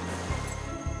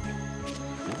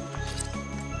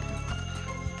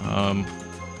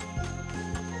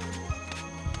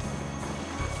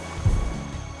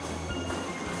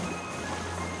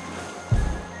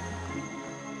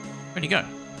 Where'd he go?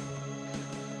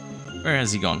 Where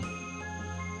has he gone?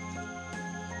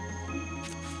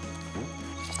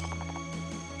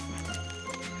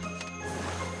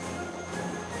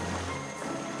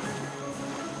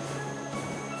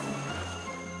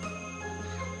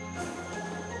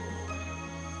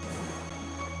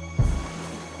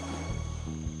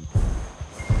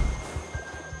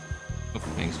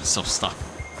 Myself stuck.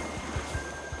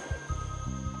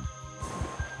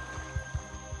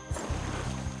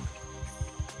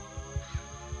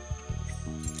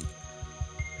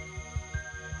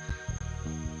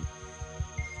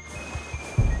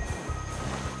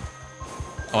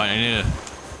 Oh, I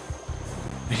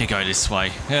need to go this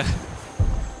way. Yeah.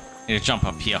 Need to jump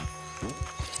up here.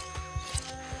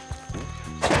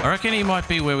 I reckon he might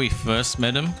be where we first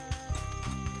met him.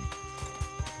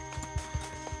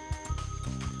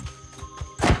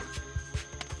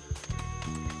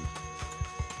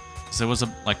 There was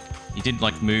a like he did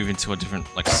like move into a different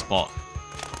like spot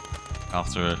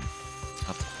after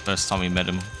the first time we met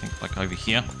him. I think like over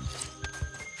here.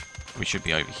 We should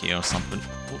be over here or something.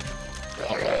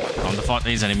 Oh, time to fight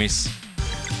these enemies.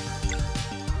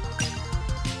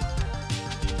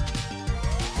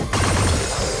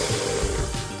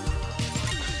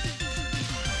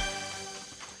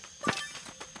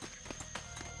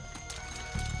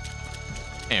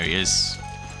 There he is.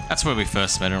 That's where we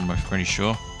first met him, I'm pretty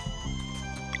sure.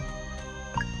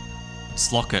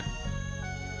 Locket.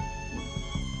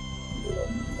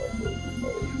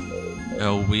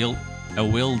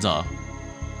 Elwilda.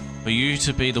 For you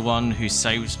to be the one who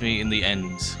saves me in the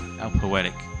end. How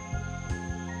poetic.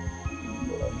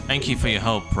 Thank you for your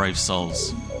help, brave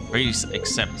souls. Please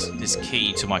accept this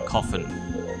key to my coffin.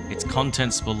 Its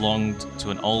contents belonged to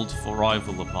an old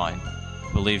rival of mine.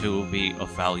 I believe it will be of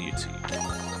value to you.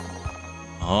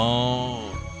 Oh.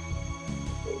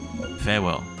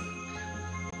 Farewell.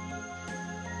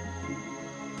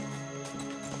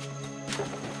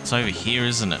 It's over here,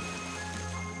 isn't it?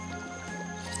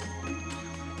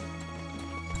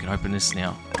 We can open this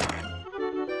now.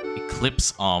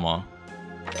 Eclipse armor.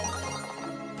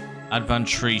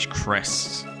 Adventry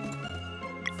crest.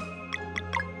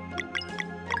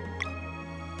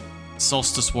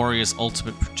 Solstice warrior's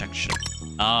ultimate protection.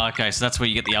 Ah, okay, so that's where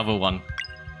you get the other one.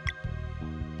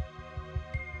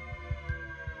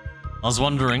 I was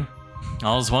wondering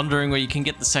where you can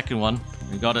get the second one.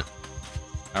 We got it.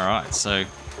 Alright, so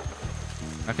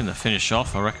I reckon to finish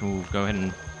off, I reckon we'll go ahead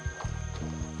and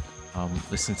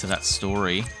listen to that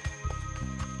story.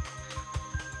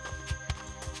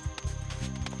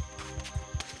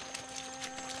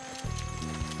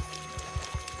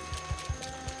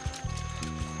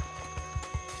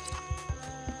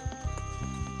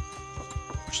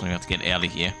 Actually, we have to get out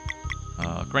of here.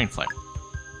 Green flag.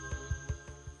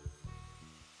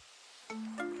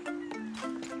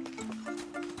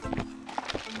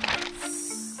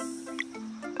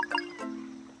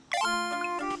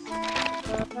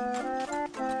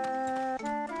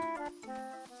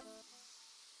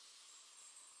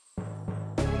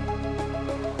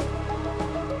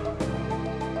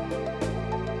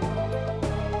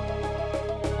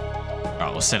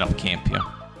 Alright, we'll set up camp here.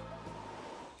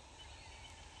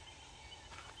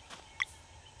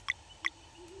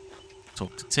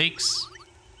 Talk to Teeks.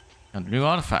 And a new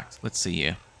artifact. Let's see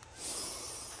here.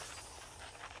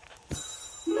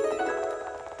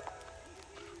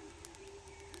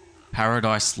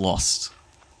 Paradise Lost.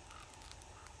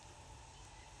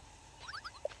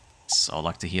 Yes, I'd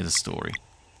like to hear the story.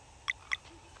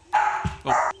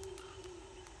 Oh.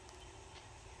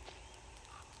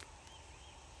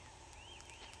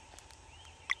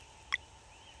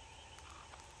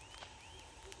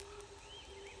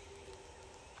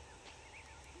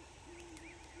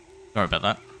 Sorry about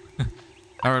that.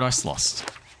 Paradise Lost.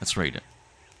 Let's read it.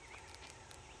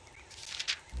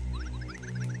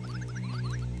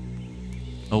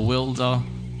 A wielder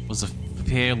was a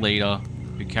fair leader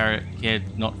who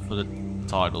cared not for the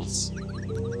titles.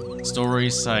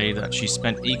 Stories say that she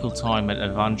spent equal time at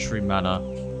Adventry Manor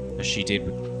as she did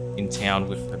in town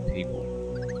with her people.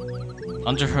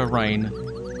 Under her reign,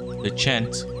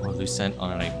 Lucent, or Lucent,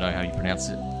 I don't even know how you pronounce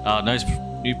it, knows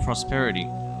new prosperity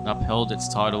and upheld its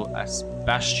title as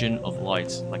Bastion of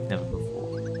Light like never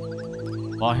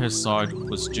before. By her side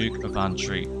was Duke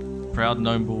Adventry, proud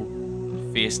noble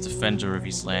and fierce defender of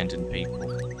his land and people.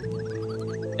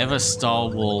 Ever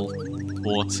stalwart,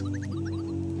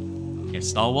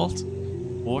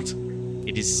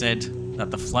 it is said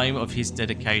that the flame of his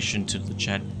dedication to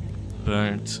Lucent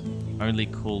burnt only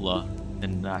cooler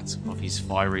than that of his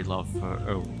fiery love for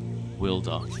a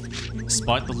wielder.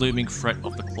 Despite the looming threat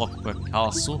of the Clockwork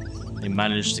Castle, they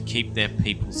managed to keep their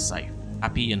people safe,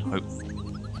 happy and hopeful.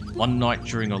 One night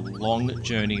during a long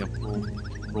journey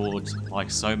abroad, like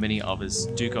so many others,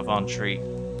 Duke Adventry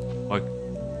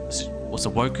was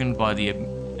awoken by the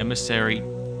emissary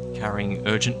carrying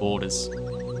urgent orders.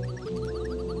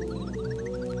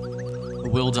 The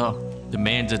wielder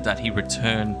demanded that he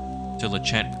return to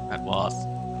Lucent at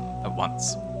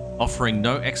once, offering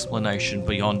no explanation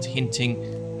beyond hinting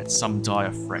at some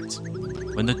dire threat.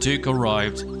 When the Duke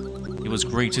arrived, he was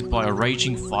greeted by a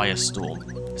raging firestorm.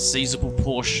 A sizable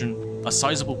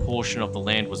portion of the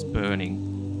land was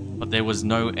burning, but there was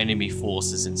no enemy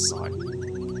forces in sight.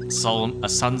 A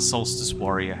sun solstice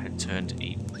warrior had turned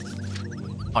evil.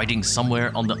 Hiding somewhere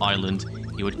on the island,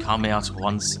 he would come out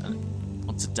once a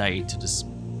day to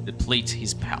deplete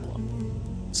his power,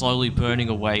 slowly burning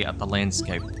away at the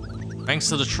landscape. Thanks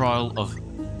to the trial of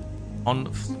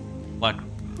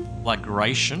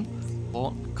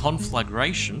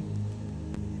conflagration,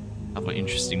 have an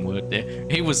interesting word there,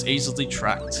 he was easily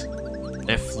tracked.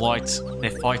 Their fight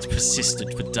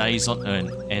persisted for days on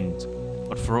end,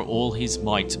 but for all his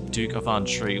might, Duke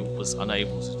Adventry was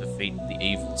unable to defeat the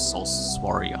evil Solstice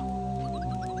warrior.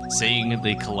 Seeing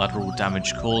the collateral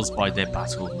damage caused by their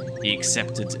battle, he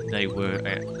accepted they were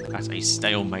at a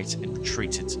stalemate and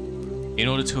retreated, in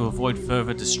order to avoid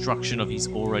further destruction of his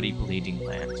already bleeding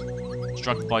land.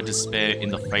 Struck by despair in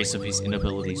the face of his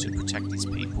inability to protect his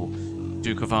people,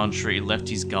 Duke Adventry left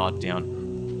his guard down,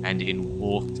 and in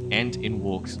walked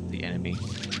the enemy.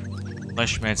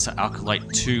 Fleshmancer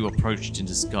Acolyte 2 approached in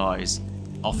disguise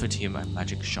and offered him a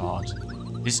magic shard.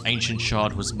 This ancient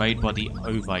shard was made by the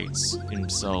Ovates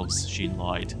themselves, she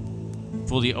lied,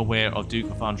 fully aware of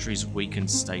Duke Adventry's weakened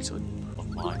state of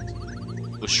mind.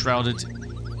 It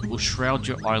will shroud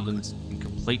your island in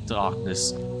complete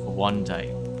darkness for one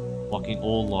day, blocking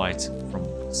all light from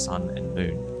the sun and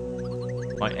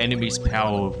moon. My enemy's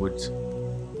power would,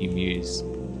 he mused,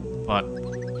 but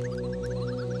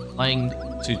playing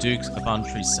to Duke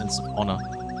Adventry's sense of honor,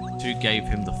 two gave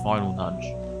him the final nudge.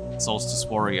 Solstice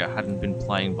Warrior hadn't been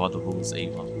playing by the rules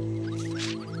either.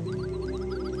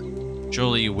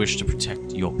 Surely you wish to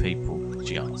protect your people,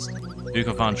 she asked. Duke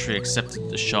Adventry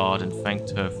accepted the shard and thanked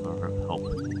her for her help.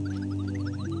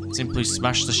 Simply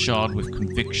smash the shard with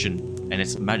conviction and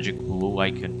its magic will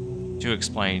awaken, Two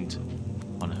explained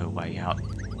on her way out.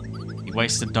 He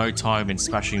wasted no time in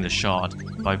smashing the shard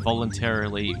by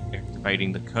voluntarily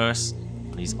activating the curse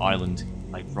on his island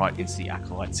laid right into the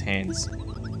Acolyte's hands.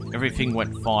 Everything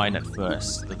went fine at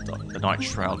first. The night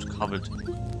shroud covered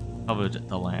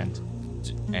the land,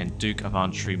 and Duke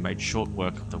Adventry made short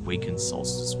work of the weakened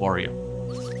Solstice warrior.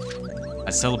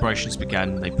 As celebrations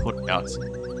began, they put out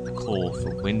a call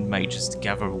for wind mages to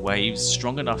gather waves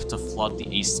strong enough to flood the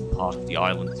eastern part of the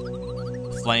island.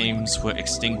 The flames were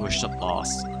extinguished at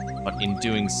last, but in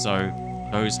doing so,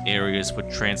 those areas were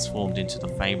transformed into the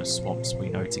famous swamps we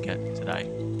know today.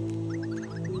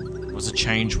 It was a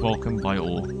change welcomed by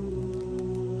all,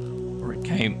 for it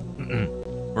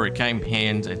came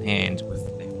hand in hand with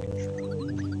their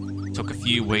victory. It took a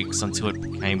few weeks until it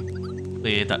became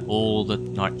clear that all the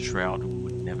Night Shroud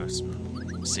would never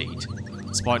succeed.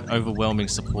 Despite overwhelming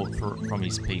support from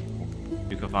his people,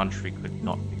 Duke Adventry could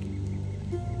not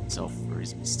forgive himself for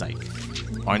his mistake.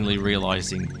 Finally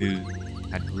realizing who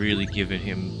had really given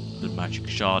him the magic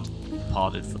shard,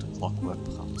 departed for the Clockwork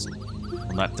Castle.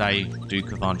 On that day,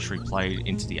 Duke Adventry played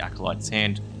into the Acolyte's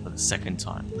hand for the second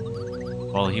time.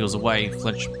 While he was away,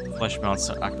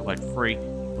 Fleshmancer Acolyte 3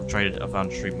 infiltrated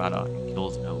Adventry Manor and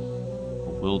killed a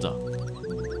wielder.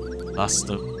 Thus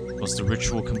was the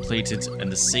ritual completed,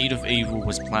 and the seed of evil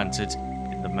was planted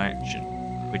in the mansion,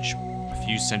 which a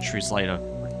few centuries later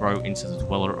would grow into the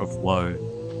dweller of woe.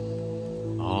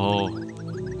 Oh.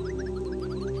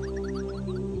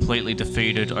 Completely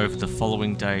defeated over the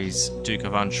following days, Duke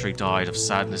Adventry died of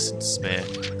sadness and despair.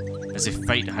 As if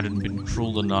fate hadn't been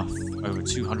cruel enough, over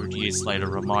 200 years later,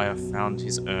 Romaya found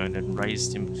his urn and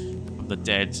raised him from the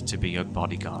dead to be her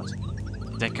bodyguard.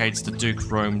 For decades, the Duke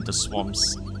roamed the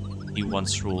swamps he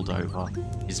once ruled over,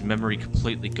 his memory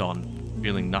completely gone,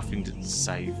 feeling nothing to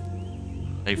save,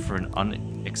 save for an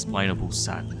unexplainable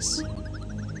sadness.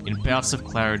 In bouts of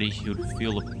clarity, he would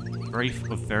feel a brief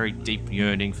of very deep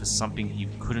yearning for something he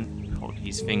couldn't put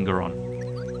his finger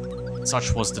on.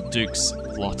 Such was the Duke's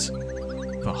lot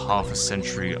for half a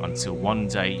century, until one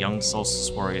day young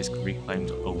Solstice warriors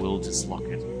reclaimed a wielder's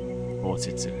locket and brought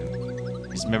it to him.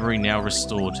 His memory now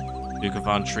restored, Duke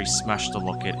Adventry smashed the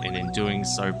locket, and in doing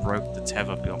so broke the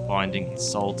tether binding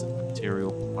his soul to the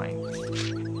material plane.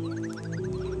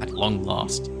 At long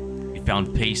last, he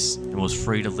found peace and was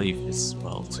free to leave this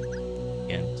world. The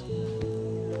end.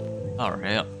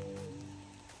 Alright.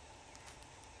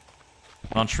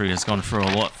 Adventry has gone through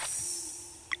a lot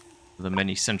for the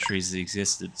many centuries it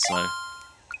existed, so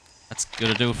that's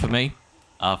gonna do it for me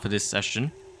for this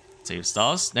session. Sea of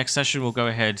Stars. Next session we'll go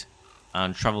ahead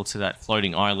and travel to that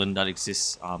floating island that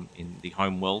exists in the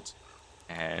home world,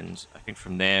 and I think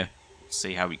from there we'll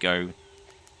see how we go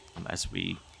as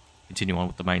we continue on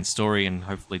with the main story and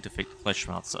hopefully defeat the Flesh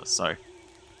Monster. So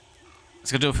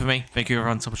that's gonna do it for me. Thank you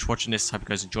everyone so much for watching this. Hope you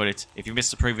guys enjoyed it. If you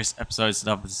missed the previous episodes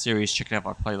of the series, check it out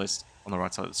my playlist on the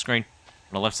right side of the screen.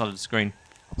 On the left side of the screen,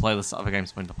 a playlist of other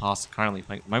games played in the past, currently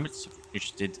playing at the moment. So if you're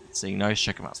interested in seeing those,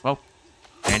 check them out as well.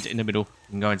 And in the middle,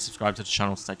 you can go and subscribe to the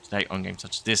channel to stay up to date on games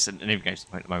such as this and any games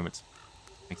playing at the moment.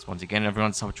 Thanks once again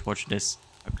everyone so much for watching this.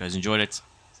 Hope you guys enjoyed it. See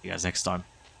you guys next time.